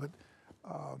anyway. But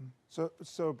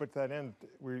but to that end,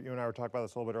 you and I were talking about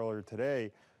this a little bit earlier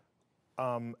today.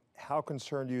 How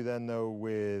concerned are you then, though,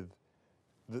 with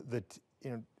you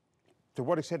know, to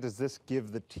what extent does this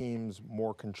give the teams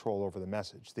more control over the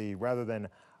message? Rather than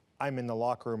I'm in the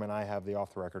locker room and I have the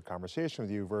off-the-record conversation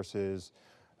with you versus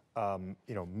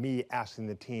you know, me asking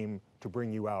the team to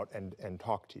bring you out and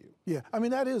talk to you. Yeah, I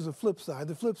mean, that is the flip side.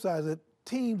 The flip side is that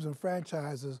teams and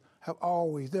franchises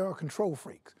there are control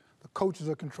freaks. The coaches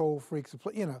are control freaks,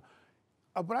 you know.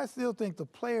 But I still think the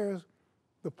players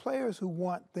who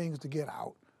want things to get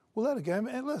out will let it go.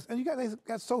 And listen, they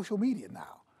got social media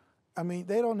now. I mean,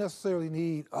 they don't necessarily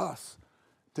need us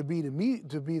to be the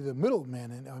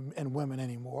middlemen and women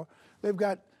anymore. They've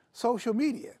got social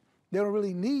media. They don't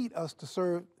really need us to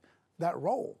serve that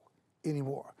role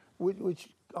anymore, which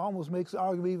almost makes the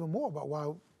argument even more about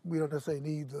why we don't necessarily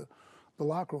need the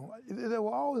locker room. There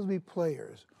will always be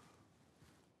players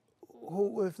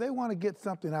who, if they want to get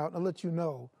something out and let you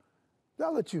know,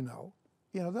 they'll let you know.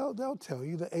 You know, they'll tell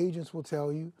you. The agents will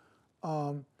tell you.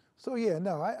 So yeah,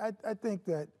 no, I think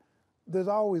that there's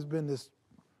always been this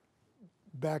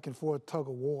back and forth tug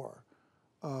of war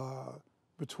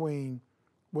between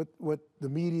what the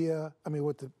media, I mean,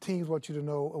 what the teams want you to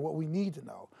know and what we need to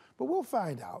know. But we'll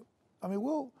find out. I mean,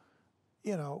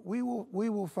 we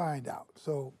will find out.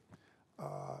 So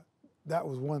that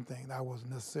was one thing that I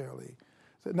wasn't necessarily.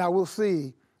 So now we'll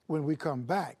see when we come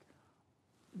back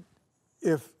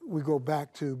if we go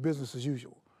back to business as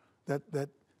usual, that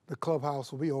the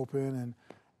clubhouse will be open and,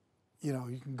 you know,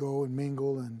 you can go and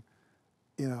mingle and,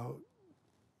 you know,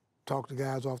 talk to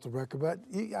guys off the record. But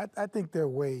I think there are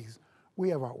ways. We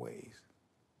have our ways.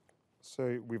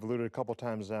 So we've alluded a couple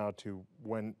times now to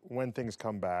when things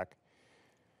come back.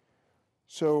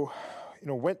 So, you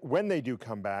know, when they do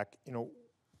come back, you know,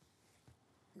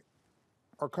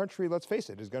 our country, let's face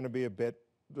it, is going to be a bit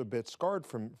scarred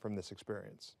from this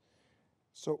experience.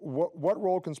 So what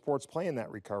role can sports play in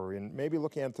that recovery? And maybe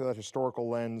looking at it through that historical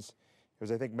lens, because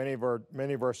I think many of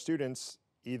our students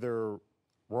either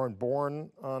weren't born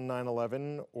on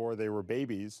 9/11 or they were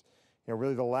babies. You know,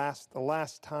 really the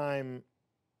last time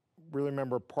really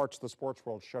remember parts of the sports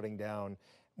world shutting down.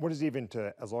 What is even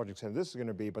to as large extent this is going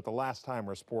to be, but the last time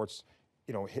where sports,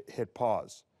 hit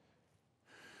pause.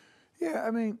 Yeah,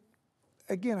 I mean,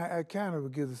 again, I kind of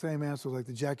would give the same answer like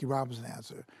the Jackie Robinson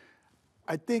answer.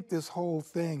 I think this whole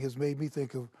thing has made me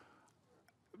think of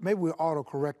maybe we're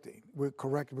auto-correcting. We're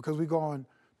correcting because we've gone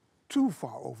too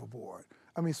far overboard.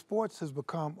 I mean, sports has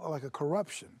become like a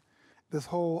corruption. This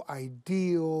whole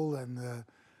ideal and the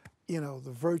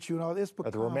virtue and all this.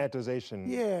 The romanticization.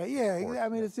 Yeah. I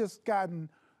mean, it's just gotten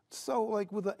so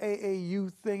like with the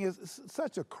AAU thing, it's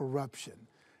such a corruption.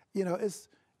 It's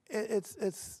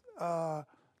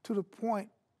to the point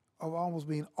of almost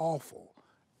being awful.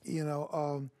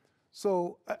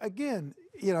 So again,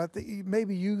 I think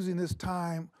maybe using this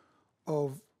time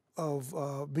of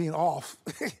being off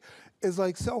is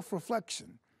like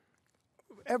self-reflection.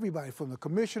 Everybody from the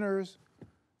commissioners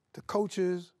to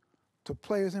coaches to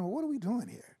players saying, well, what are we doing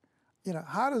here?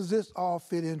 How does this all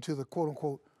fit into the quote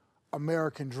unquote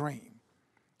American dream?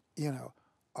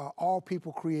 All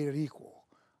people created equal.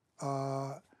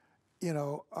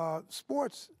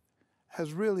 Sports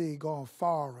has really gone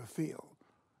far afield,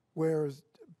 whereas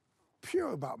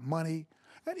pure about money,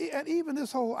 and even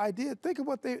this whole idea. Think of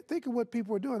what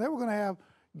people are doing. They were going to have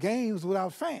games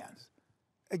without fans.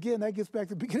 Again, that gets back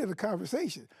to the beginning of the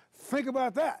conversation. Think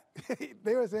about that.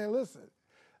 They were saying, listen,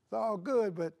 it's all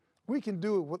good, but we can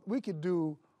do what we can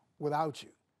do without you,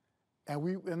 and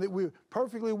we're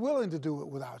perfectly willing to do it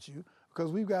without you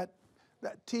because we've got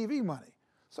that TV money.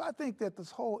 So I think that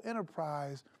this whole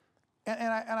enterprise, and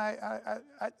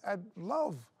I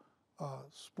love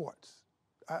sports.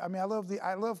 I mean,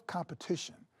 I love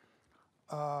competition.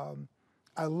 I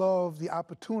love the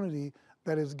opportunity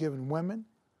that is given women.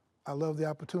 I love the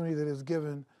opportunity that is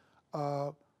given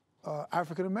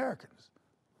African Americans.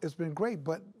 It's been great,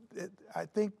 but I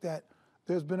think that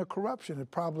there's been a corruption. It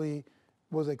probably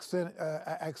was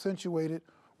accentuated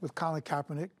with Colin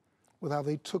Kaepernick, with how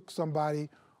they took somebody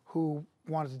who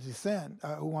wanted to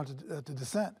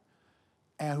dissent,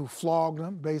 and who flogged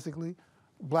them, basically,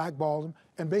 blackballed them,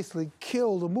 and basically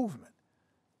killed the movement.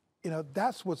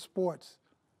 That's what sports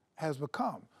has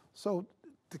become. So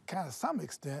to kind of some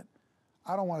extent,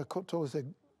 I don't want to totally say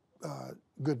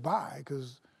goodbye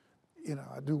because,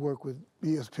 I do work with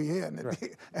ESPN.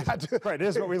 Right. And I do, right, it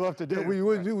is what we love to do. We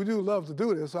do love to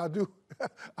do this. So I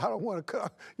don't want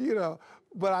to,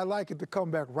 but I like it to come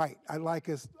back right. I'd like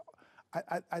us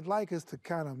to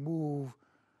kind of move,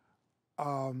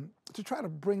 to try to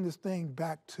bring this thing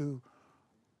back to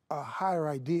higher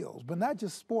ideals, but not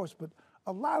just sports, but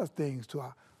a lot of things to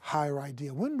a higher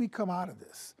ideal. When we come out of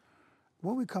this,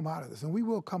 and we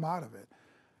will come out of it,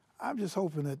 I'm just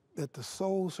hoping that the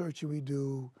soul searching we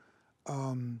do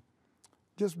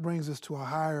just brings us to a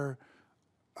higher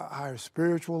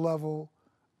spiritual level,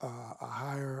 a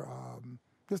higher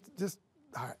just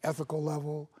a higher ethical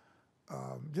level,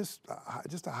 just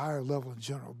a higher level in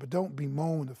general. But don't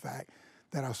bemoan the fact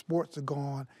that our sports are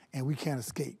gone and we can't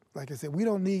escape. Like I said, we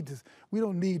don't need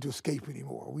to escape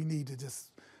anymore. We need to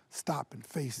just stop and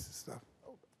face this stuff.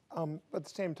 At the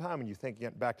same time, when you think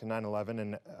back to 9/11,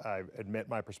 and I admit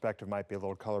my perspective might be a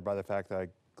little colored by the fact that I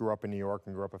grew up in New York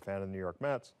and grew up a fan of the New York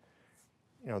Mets.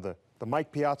 The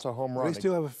Mike Piazza home run. They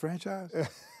still have a franchise?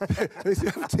 They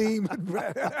still have a team?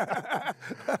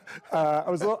 I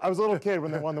was a little kid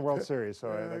when they won the World Series,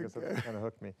 so I guess that kind of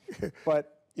hooked me.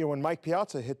 But when Mike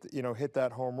Piazza hit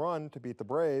that home run to beat the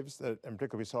Braves, and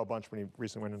particularly we saw a bunch when he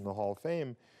recently went into the Hall of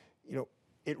Fame,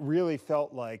 it really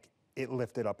felt like it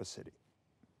lifted up a city.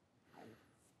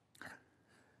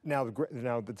 Now at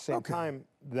the same time,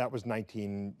 that was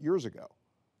 19 years ago.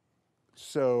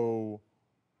 So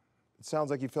it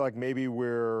sounds like you feel like maybe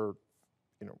we're,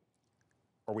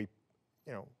 are we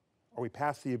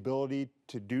past the ability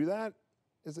to do that?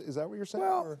 Is that what you're saying?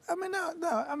 Well, or? I mean,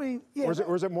 no, I mean, yeah.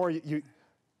 Or is it more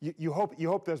you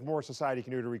hope there's more society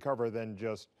can do to recover than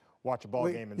just watch a ball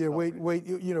game and stuff?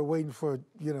 Waiting for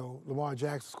Lamar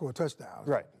Jackson to score a touchdown.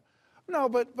 Right. No,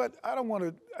 but I don't want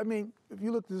to. I mean, if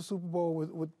you look at the Super Bowl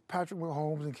with Patrick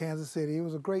Mahomes in Kansas City, it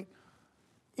was a great,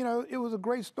 it was a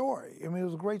great story. I mean, it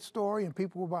was a great story, and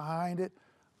people were behind it.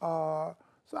 So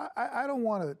I don't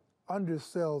want to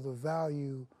undersell the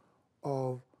value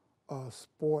of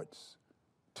sports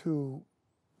to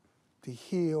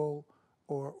heal,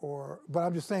 but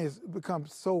I'm just saying it's become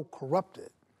so corrupted,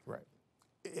 right?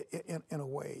 In a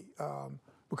way,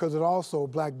 because it also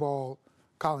blackballed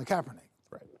Colin Kaepernick.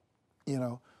 Right.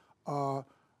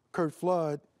 Curt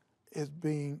Flood is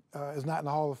not in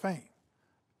the Hall of Fame,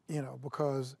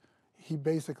 because he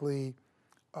basically,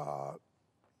 fell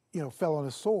on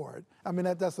his sword. I mean,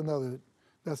 that's another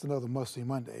that's another must-see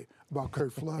Monday about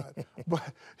Kurt Flood.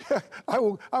 But I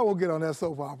will get on that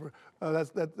soap opera.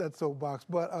 That soapbox.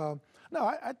 But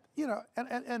no,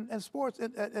 and sports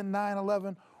and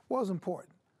 9/11 was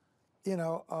important. And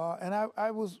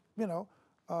I was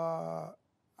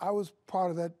I was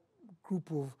part of that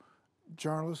group of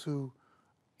journalists who,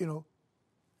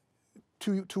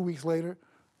 2 weeks later,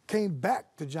 came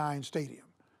back to Giant Stadium,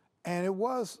 and it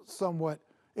was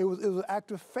an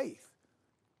act of faith.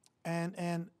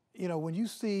 And when you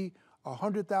see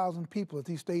 100,000 people at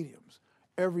these stadiums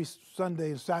every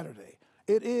Sunday and Saturday,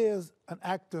 it is an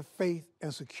act of faith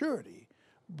and security.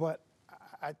 But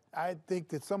I think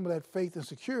that some of that faith and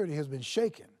security has been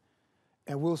shaken,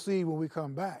 and we'll see when we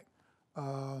come back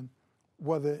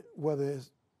whether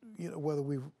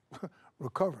we've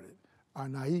recovered it. Our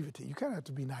naivety. You kind of have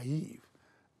to be naive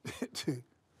to.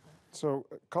 So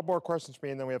a couple more questions for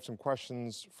me, and then we have some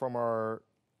questions from our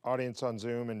audience on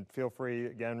Zoom. And feel free,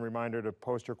 again, reminder to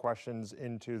post your questions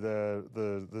into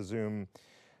the Zoom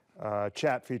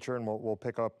chat feature, and we'll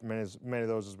pick up many of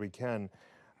those as we can.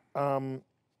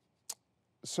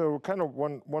 So kind of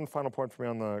one final point for me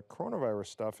on the coronavirus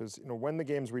stuff is, when the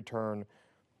games return,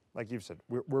 like you've said,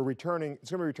 we're returning.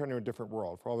 It's going to be returning to a different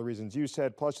world for all the reasons you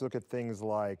said. Plus, you look at things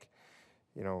like,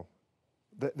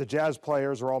 the Jazz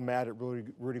players are all mad at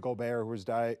Rudy Gobert,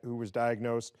 who was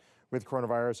diagnosed with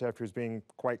coronavirus after he was being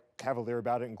quite cavalier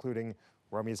about it, including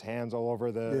rubbing his hands all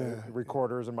over the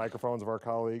recorders and microphones of our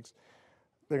colleagues.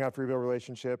 They're going to have to rebuild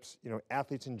relationships.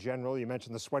 Athletes in general, you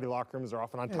mentioned the sweaty locker rooms are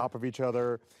often on top of each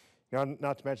other.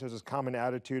 Not to mention there's this common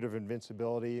attitude of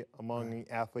invincibility among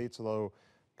athletes, although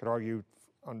I could argue,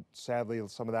 sadly,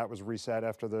 some of that was reset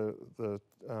after the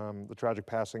tragic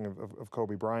passing of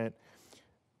Kobe Bryant.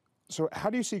 So how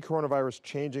do you see coronavirus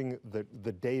changing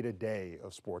the day-to-day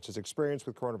of sports? Has experience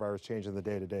with coronavirus changing the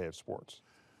day-to-day of sports?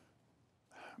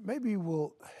 Maybe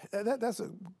that's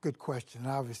a good question,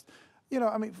 obviously.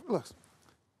 Look,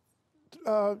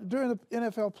 during the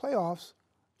NFL playoffs,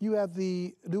 you have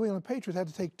the New England Patriots had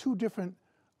to take 2 different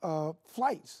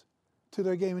flights to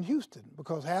their game in Houston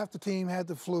because half the team had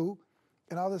the flu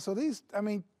and all this. So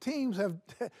teams have,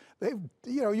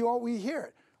 we hear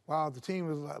it. Wow,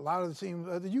 a lot of the teams,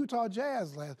 the Utah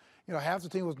Jazz half the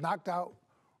team was knocked out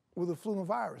with the flu and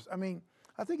virus. I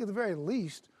think at the very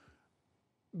least,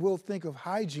 we'll think of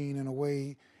hygiene in a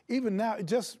way, even now,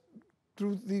 just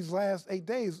through these last 8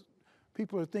 days,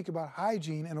 people are thinking about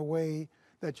hygiene in a way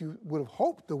that you would have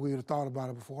hoped that we would have thought about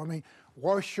it before.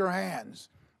 Wash your hands,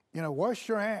 wash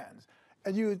your hands.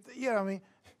 And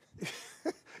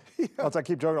That's I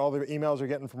keep joking, all the emails you're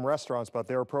getting from restaurants about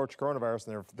their approach to coronavirus,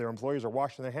 and their employees are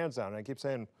washing their hands down. And I keep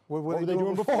saying, what were they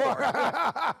doing before?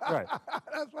 Right.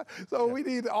 That's right. So we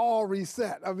need to all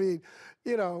reset.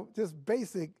 Just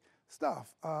basic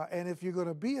stuff. And if you're going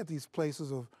to be at these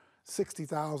places of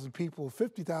 60,000 people,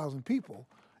 50,000 people,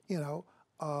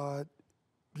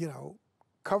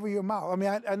 cover your mouth.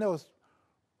 I know it's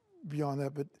beyond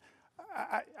that, but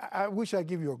I wish I'd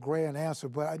give you a grand answer,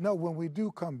 but I know when we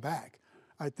do come back,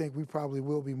 I think we probably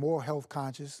will be more health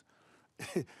conscious,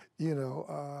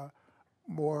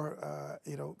 more,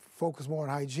 focus more on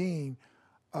hygiene.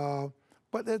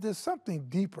 But there's something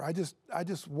deeper. I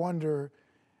just wonder,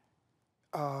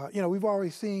 we've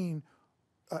already seen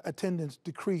attendance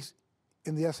decrease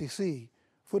in the SEC,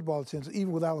 football attendance,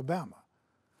 even with Alabama.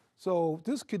 So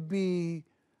this could be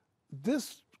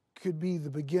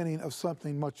the beginning of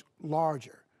something much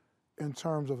larger in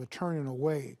terms of a turning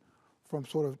away from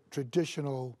sort of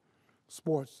traditional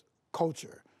sports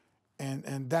culture,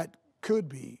 and that could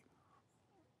be,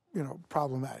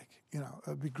 problematic.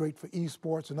 It'd be great for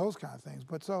esports and those kind of things.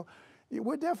 But so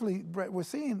we're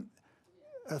seeing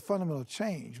a fundamental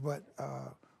change, but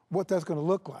what that's going to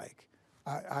look like,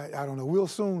 I don't know. We'll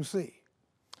soon see.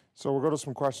 So we'll go to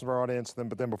some questions from our audience,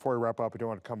 but then before we wrap up, I do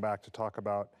want to come back to talk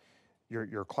about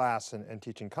your class and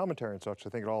teaching commentary and such. I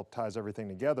think it all ties everything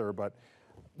together. But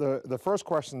the first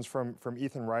question's from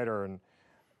Ethan Ryder,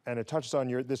 and it touches on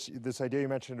this idea you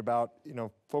mentioned about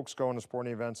folks going to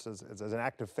sporting events as an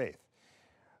act of faith.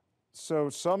 So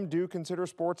some do consider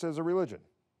sports as a religion,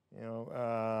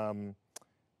 and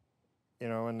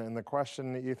the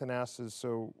question that Ethan asks is,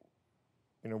 so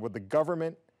would the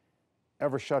government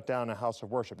ever shut down a house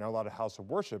of worship? Now, a lot of house of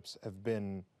worships have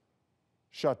been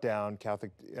shut down. I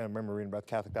remember reading about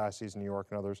Catholic Diocese in New York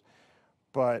and others.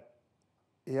 But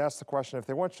he asked the question, if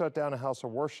they want to shut down a house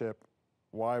of worship,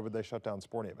 why would they shut down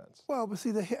sporting events? Well, but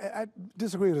see, I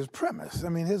disagree with his premise.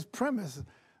 His premise,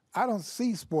 I don't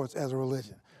see sports as a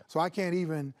religion. So I can't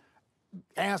even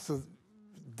answer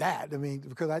that,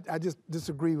 because I just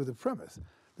disagree with the premise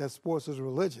that sports is a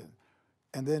religion.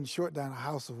 and then short down a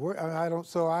house of work. I don't.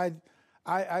 So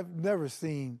I've never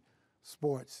seen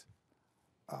sports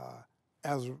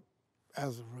as a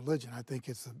religion. I think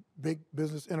it's a big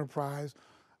business enterprise.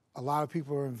 A lot of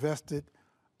people are invested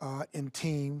in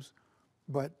teams,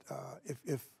 but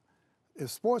if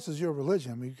sports is your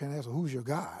religion, I mean, you can ask, who's your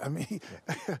God? I mean,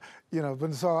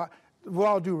 But so, with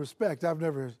all due respect,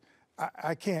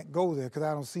 I can't go there because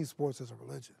I don't see sports as a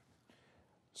religion.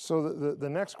 So the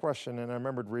next question, and I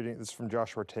remembered reading this from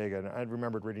Josh Ortega, and I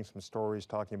remembered reading some stories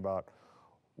talking about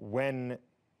when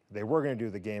they were going to do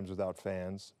the games without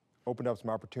fans, opened up some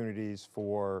opportunities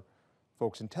for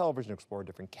folks in television to explore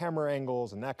different camera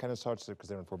angles and that kind of such, because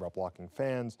they don't worry about blocking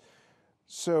fans.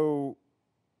 So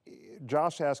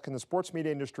Josh asked, can the sports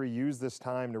media industry use this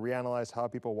time to reanalyze how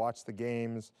people watch the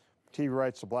games, TV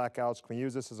rights to blackouts? Can we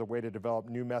use this as a way to develop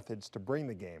new methods to bring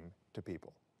the game to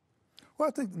people? Well,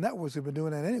 I think the networks have been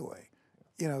doing that anyway.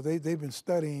 They've been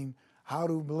studying how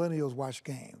do millennials watch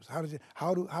games? How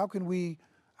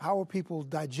are people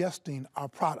digesting our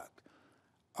product?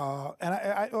 And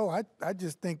I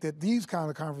just think that these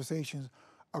kind of conversations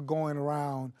are going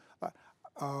around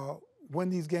when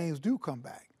these games do come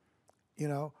back,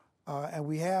 and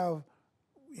we have,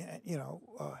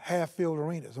 half-filled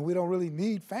arenas, and we don't really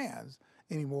need fans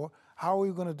anymore. How are we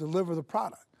going to deliver the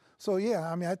product? So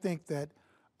yeah, I mean, I think that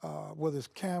whether it's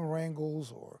camera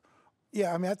angles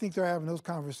I think they're having those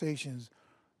conversations,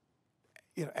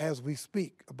 as we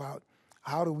speak about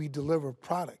how do we deliver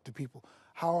product to people?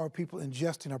 How are people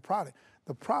ingesting our product?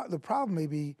 The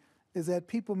problem is that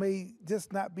people may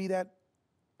just not be that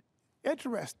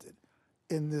interested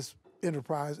in this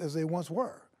enterprise as they once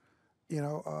were.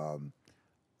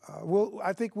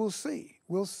 I think we'll see.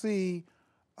 We'll see.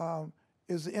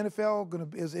 Is the NFL going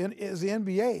to? Is the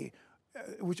NBA,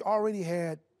 which already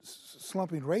had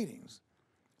slumping ratings?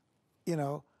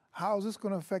 How is this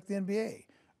going to affect the NBA?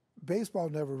 Baseball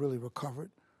never really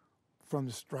recovered from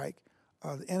the strike.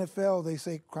 The NFL, they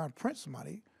say, trying to print some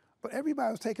money, but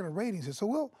everybody was taking the ratings here.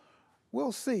 So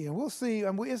we'll see, and we'll see.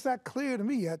 I mean, it's not clear to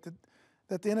me yet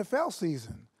that the NFL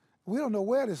season, we don't know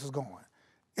where this is going.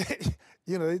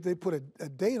 They put a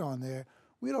date on there.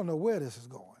 We don't know where this is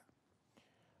going.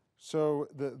 So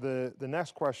the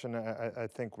next question I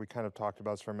think we kind of talked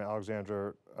about is from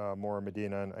Alexandra Mora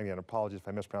Medina, and again, apologies if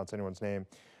I mispronounce anyone's name,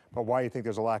 but why you think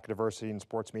there's a lack of diversity in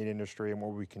sports media industry and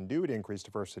what we can do to increase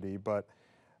diversity. But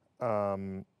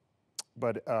Amna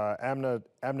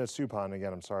Supan,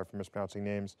 again, I'm sorry for mispronouncing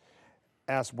names,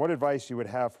 asked what advice you would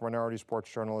have for minority sports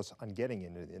journalists on getting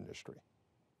into the industry.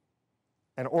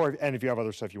 And if you have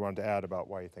other stuff you wanted to add about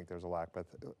why you think there's a lack, but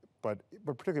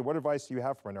particularly, what advice do you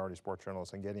have for minority sports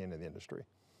journalists on getting into the industry?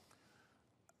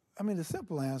 I mean, the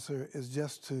simple answer is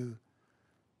just to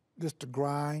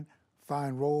grind,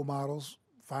 find role models,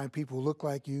 find people who look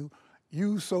like you,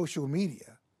 use social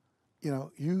media.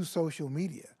 Use social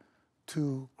media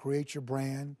to create your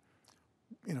brand.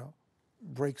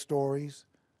 Break stories.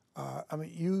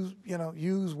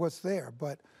 Use what's there.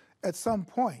 But at some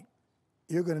point,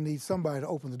 you're going to need somebody to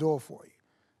open the door for you.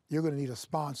 You're going to need a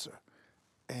sponsor.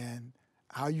 And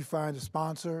how you find a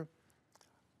sponsor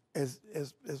is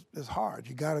hard.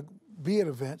 You got to be at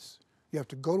events. You have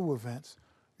to go to events.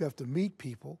 You have to meet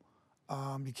people.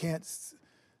 You can't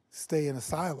stay in a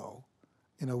silo,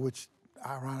 which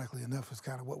ironically enough is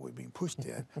kind of what we're being pushed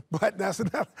in. But that's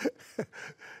enough.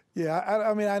 Yeah,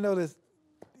 I know that,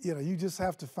 you just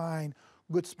have to find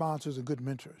good sponsors and good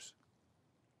mentors.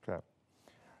 Okay.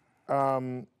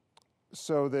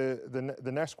 So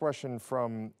the next question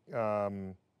from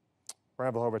Ryan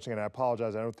Vlahovic, again, I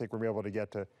apologize, I don't think we're going to be able to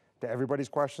get to everybody's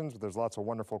questions, but there's lots of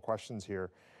wonderful questions here.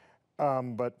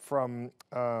 But from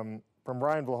Ryan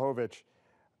Vlahovic,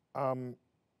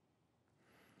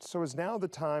 so is now the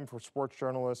time for sports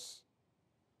journalists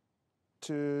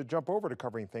to jump over to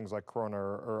covering things like Corona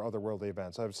or other worldly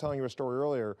events? I was telling you a story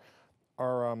earlier.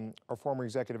 Our former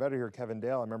executive editor, Kevin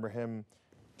Dale, I remember him.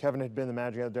 Kevin had been the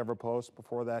managing editor of the Denver Post.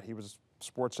 Before that, he was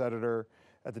sports editor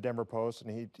at the Denver Post.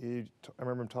 And I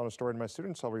remember him telling a story to my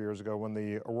students several years ago when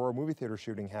the Aurora movie theater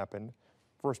shooting happened.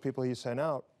 First people he sent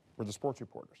out were the sports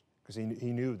reporters, because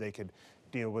he knew they could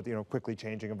deal with quickly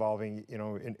changing, evolving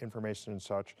information and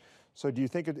such. So do you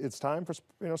think it's time for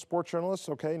sports journalists?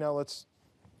 Okay, now let's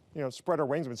spread our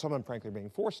wings. I mean, some of them frankly are being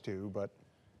forced to, but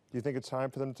do you think it's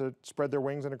time for them to spread their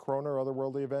wings into Corona or other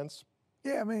worldly events?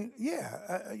 Yeah,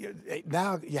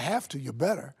 now you have to. You're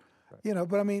better, right.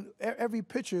 But I mean, every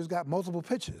pitcher has got multiple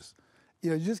pitches.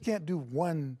 You just can't do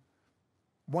one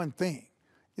thing.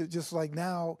 It's just like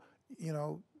now,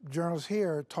 journalists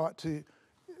here are taught to,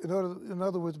 in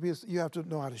other words, you have to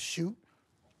know how to shoot,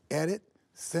 edit,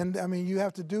 send. I mean, you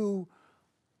have to do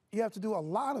you have to do a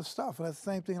lot of stuff, and that's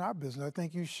the same thing in our business. I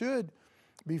think you should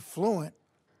be fluent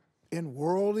in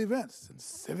world events and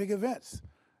civic events,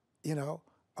 you know.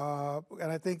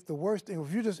 And I think the worst thing,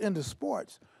 if you're just into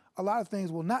sports, a lot of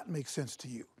things will not make sense to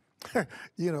you.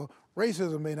 You know,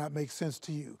 racism may not make sense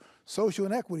to you. Social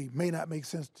inequity may not make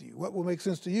sense to you. What will make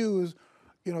sense to you is,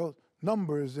 you know,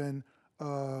 numbers and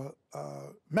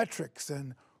metrics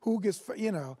and who gets,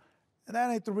 you know, and that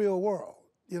ain't the real world.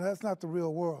 You know, that's not the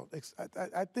real world.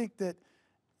 I think that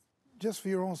just for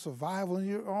your own survival and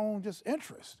your own just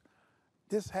interest,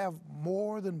 just have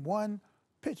more than one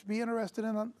pitch. Be interested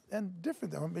in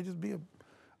different things. It may just be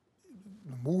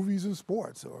movies and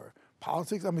sports or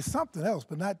politics. I mean, something else,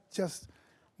 but not just.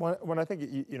 When I think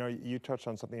you touched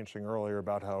on something interesting earlier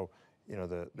about how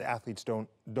the athletes don't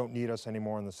need us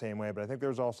anymore in the same way, but I think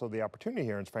there's also the opportunity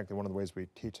here, and it's frankly one of the ways we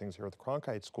teach things here at the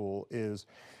Cronkite School is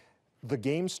the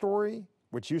game story,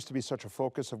 which used to be such a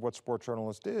focus of what sports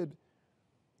journalists did,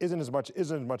 isn't as much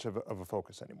of a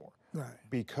focus anymore. Right.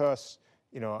 Because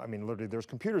I mean, literally, there's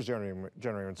computers generating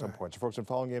at some points. Folks are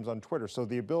following games on Twitter, so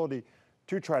the ability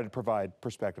to try to provide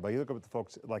perspective, like you look at what the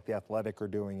folks like The Athletic are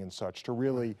doing and such, to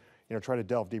really try to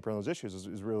delve deeper in those issues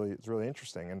is really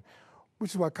interesting. And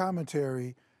which is why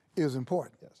commentary is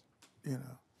important. Yes.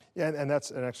 Yeah, and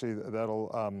actually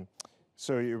that'll.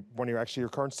 So one of your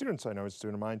current students, I know, is a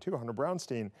student of mine too, Hunter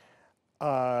Brownstein.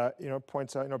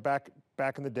 Points out,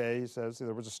 back in the day, he says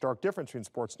there was a stark difference between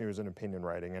sports news and opinion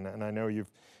writing, and I know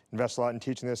you've invested a lot in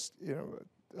teaching this,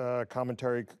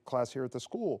 commentary class here at the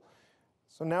school.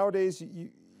 So nowadays,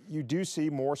 you do see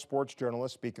more sports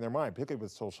journalists speaking their mind, particularly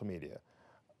with social media.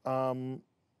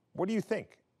 What do you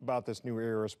think about this new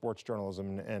era of sports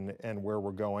journalism and where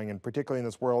we're going, and particularly in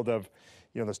this world of,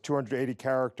 this 280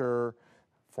 character,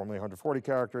 formerly 140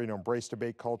 character, embrace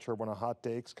debate culture, one of hot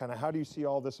takes. Kind of, how do you see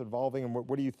all this evolving, and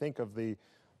what do you think of the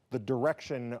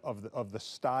direction of the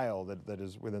style that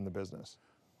is within the business?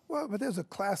 Well, but there's a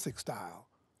classic style.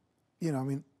 I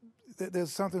mean,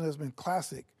 there's something that's been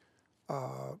classic,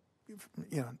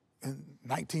 in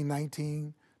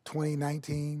 1919,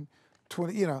 2019,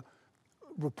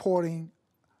 reporting,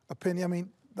 opinion. I mean,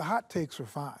 the hot takes are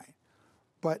fine,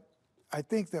 but I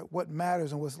think that what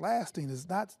matters and what's lasting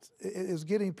is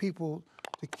getting people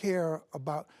to care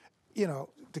about,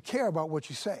 what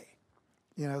you say.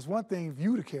 It's one thing for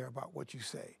you to care about what you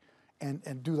say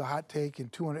and do the hot take in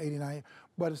 289,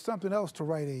 but it's something else to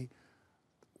write a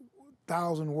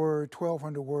 1,000-word,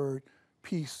 1,200-word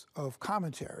piece of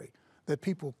commentary that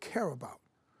people care about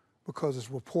because it's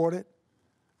reported,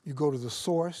 you go to the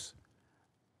source,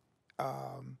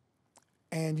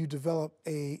 and you develop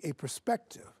a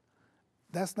perspective.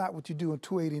 That's not what you do in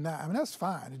 289. I mean, that's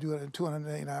fine to do it in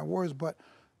 289 words, but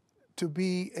to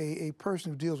be a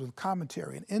person who deals with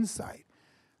commentary and insight,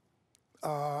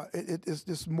 it's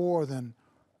just more than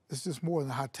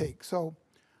a hot take. So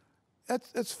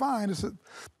it's fine. It's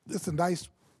a nice,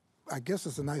 I guess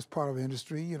it's a nice part of the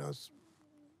industry. It's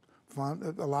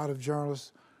fun. A lot of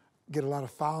journalists get a lot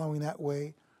of following that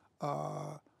way,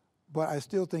 but I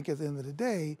still think at the end of the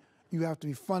day, you have to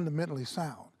be fundamentally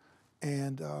sound.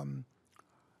 And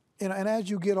and as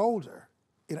you get older,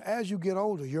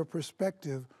 your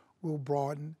perspective will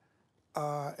broaden,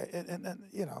 and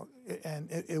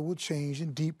it will change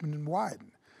and deepen and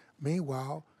widen.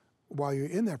 Meanwhile, while you're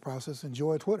in that process,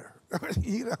 enjoy Twitter.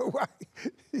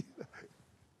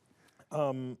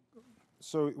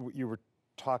 So you were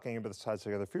talking about the sides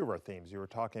of a few of our themes. You were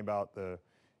talking about the,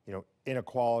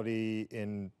 inequality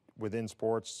within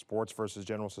sports versus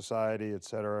general society, et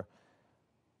cetera.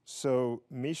 So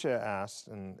Misha asked,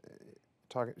 and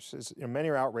she says, many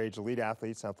are outraged. Elite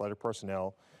athletes and athletic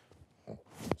personnel,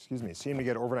 seem to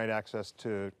get overnight access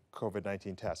to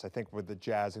COVID-19 tests. I think with the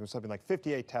Jazz, it was something like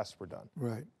 58 tests were done.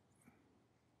 Right.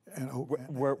 And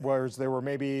whereas there were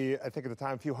maybe, I think at the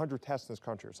time, a few hundred tests in this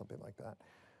country or something like that.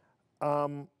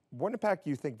 What impact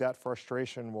do you think that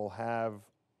frustration will have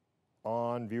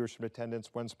on viewership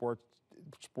attendance when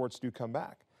sports do come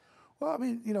back? Well, I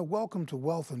mean, welcome to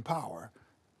wealth and power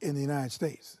in the United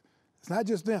States. It's not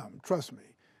just them, trust me.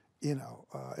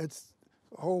 It's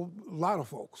a whole lot of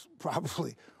folks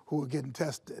probably who are getting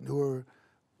tested and who are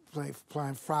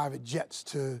flying private jets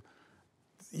to,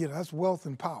 that's wealth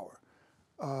and power.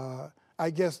 I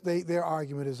guess their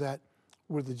argument is that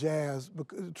with the Jazz,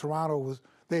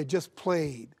 they had just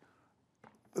played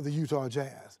the Utah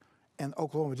Jazz, and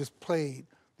Oklahoma just played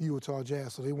the Utah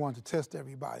Jazz, so they wanted to test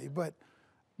everybody. But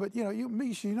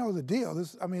Misha, you know the deal.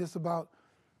 It's about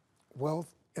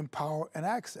wealth and power and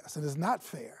access, and it's not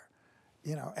fair.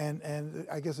 And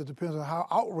I guess it depends on how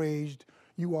outraged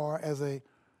you are as a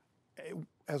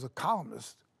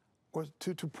columnist, or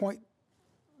to point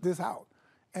this out.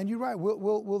 And you're right.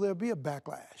 Will there be a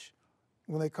backlash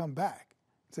when they come back?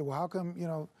 Say, well, how come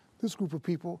this group of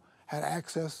people had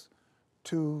access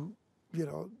to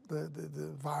the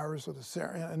virus or the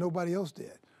serum and nobody else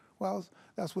did? Well,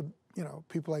 that's what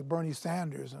people like Bernie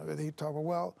Sanders, they talk about.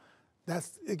 Well,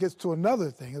 it gets to another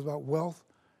thing. It's about wealth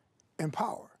and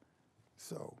power.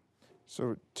 So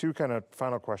two kind of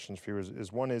final questions for you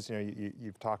is one is,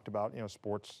 you've talked about,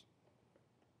 sports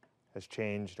has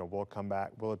changed, will it come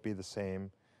back, will it be the same?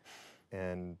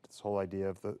 And this whole idea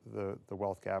of the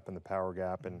wealth gap and the power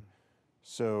gap. And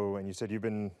and you said you've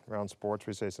been around sports,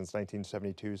 we say, since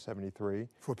 1972, 73.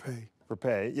 For pay. For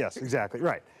pay, yes, exactly,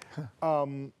 right.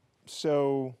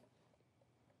 So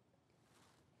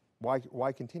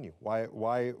why continue?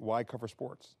 Why cover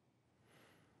sports?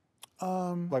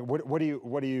 Like what do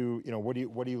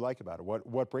you like about it?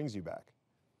 What brings you back?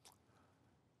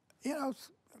 I'm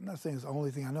not saying it's the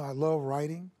only thing I know. I love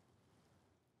writing.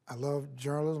 I love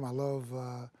journalism. I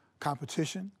love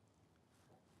competition.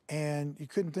 And you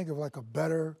couldn't think of like a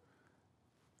better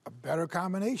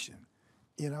combination.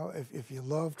 If you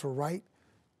love to write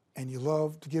and you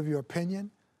love to give your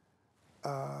opinion,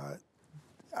 I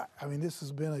mean, this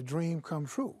has been a dream come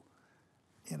true.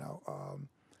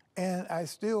 And I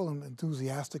still am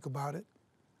enthusiastic about it.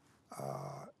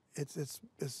 It's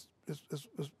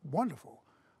wonderful.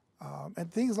 And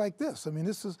things like this. I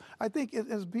mean, I think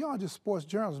it's beyond just sports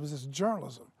journalism, it's just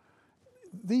journalism.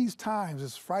 These times,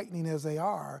 as frightening as they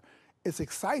are, it's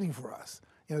exciting for us,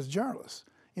 as journalists.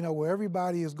 Where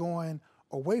everybody is going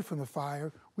away from the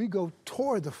fire, we go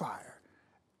toward the fire.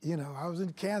 I was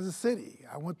in Kansas City.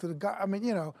 I went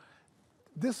to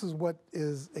this is what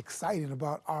is exciting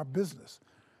about our business.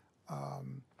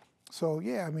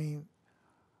 Yeah, I mean,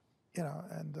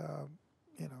 and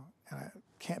I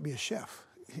can't be a chef.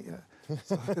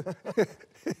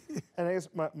 And I guess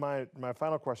my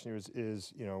final question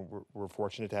is we're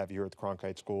fortunate to have you here at the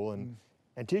Cronkite School and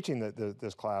teaching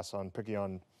this class on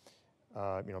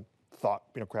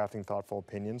crafting thoughtful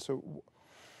opinions. So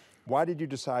why did you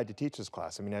decide to teach this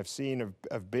class? I mean, I've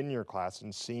been in your class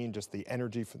and seen just the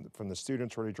energy from the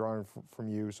students really drawing from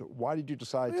you. So why did you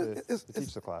decide to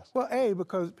teach the class? Well,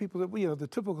 because people, the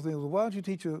typical thing is, why don't you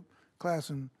teach a class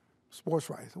in sports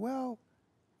writing? Well,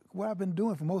 what I've been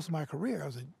doing for most of my career,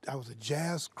 I was a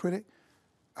jazz critic.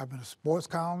 I've been a sports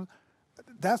columnist.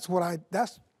 That's what I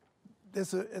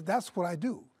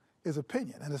do, is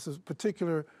opinion, and it's a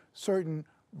particular certain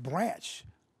branch,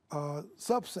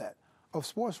 subset of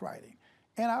sports writing.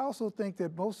 And I also think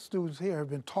that most students here have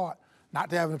been taught not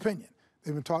to have an opinion.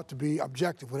 They've been taught to be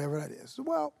objective, whatever that is.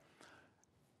 Well,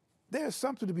 there's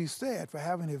something to be said for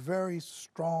having a very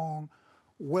strong,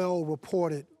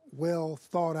 well-reported,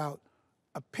 well-thought-out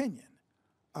opinion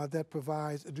that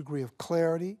provides a degree of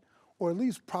clarity, or at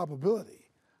least probability,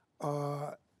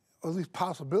 or at least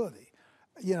possibility.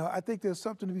 I think there's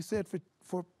something to be said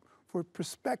for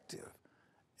perspective.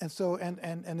 And so, and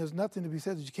there's nothing to be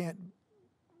said that you can't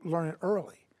learn it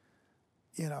early.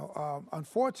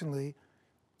 Unfortunately,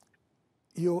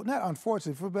 not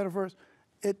unfortunately, for better verse,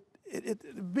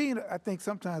 I think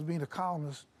sometimes being a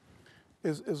columnist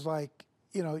is like,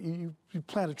 you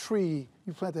plant a tree,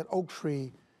 you plant that oak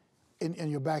tree in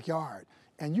your backyard,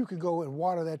 and you can go and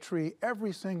water that tree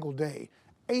every single day,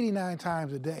 89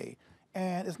 times a day,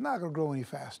 and it's not gonna grow any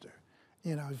faster.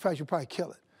 In fact, you'll probably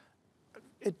kill it.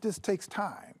 It just takes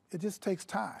time. It just takes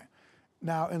time.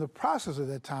 Now, in the process of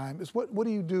that time, what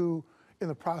do you do in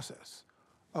the process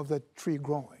of that tree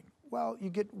growing? Well, you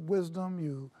get wisdom,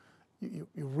 you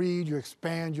read, you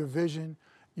expand your vision,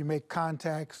 you make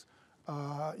contacts,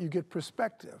 you get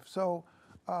perspective. So,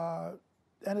 and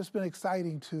it's been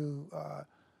exciting to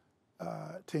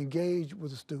engage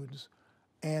with the students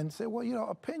and say, well,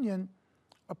 opinion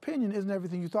isn't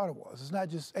everything you thought it was. It's not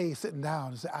just, sitting down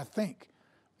and say, I think,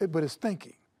 but it's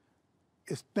thinking.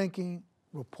 It's thinking,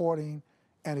 reporting,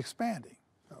 and expanding.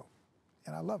 So,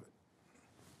 and I love it.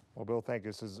 Well, Bill, thank you.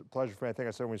 This is a pleasure for me. I think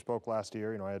I said when we spoke last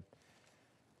year, I had,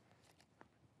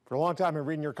 for a long time, been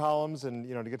reading your columns, and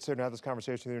to get to sit and have this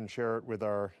conversation with you and share it with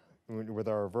our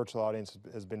virtual audience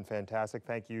has been fantastic.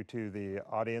 Thank you to the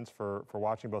audience for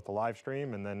watching both the live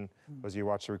stream and then as you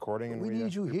watch the recording. And we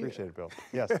need you we here. Appreciate it, Bill.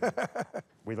 Yes.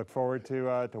 We look forward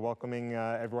to welcoming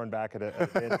everyone back in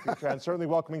the future, and certainly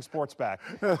welcoming sports back.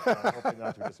 Hopefully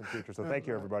not too distant future. So thank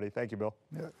you, everybody. Thank you, Bill.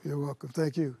 Yeah, you're welcome.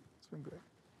 Thank you. It's been great.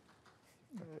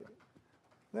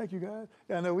 Thank you, guys.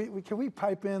 Yeah, no, can we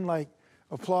pipe in like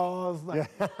applause, like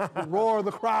the roar of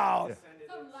the crowd? Yeah.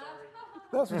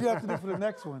 That's what you have to do for the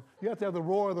next one. You have to have the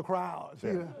roar of the crowd.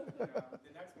 Yeah. The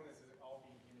next one is all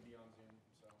going to be on Zoom.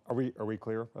 So. Are we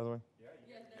clear, by the way?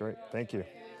 Yeah. Great. Thank you.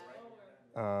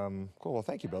 Cool. Well,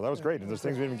 thank you, Bill. That was great. And there's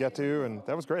things we didn't get to, and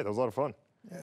that was great. That was a lot of fun.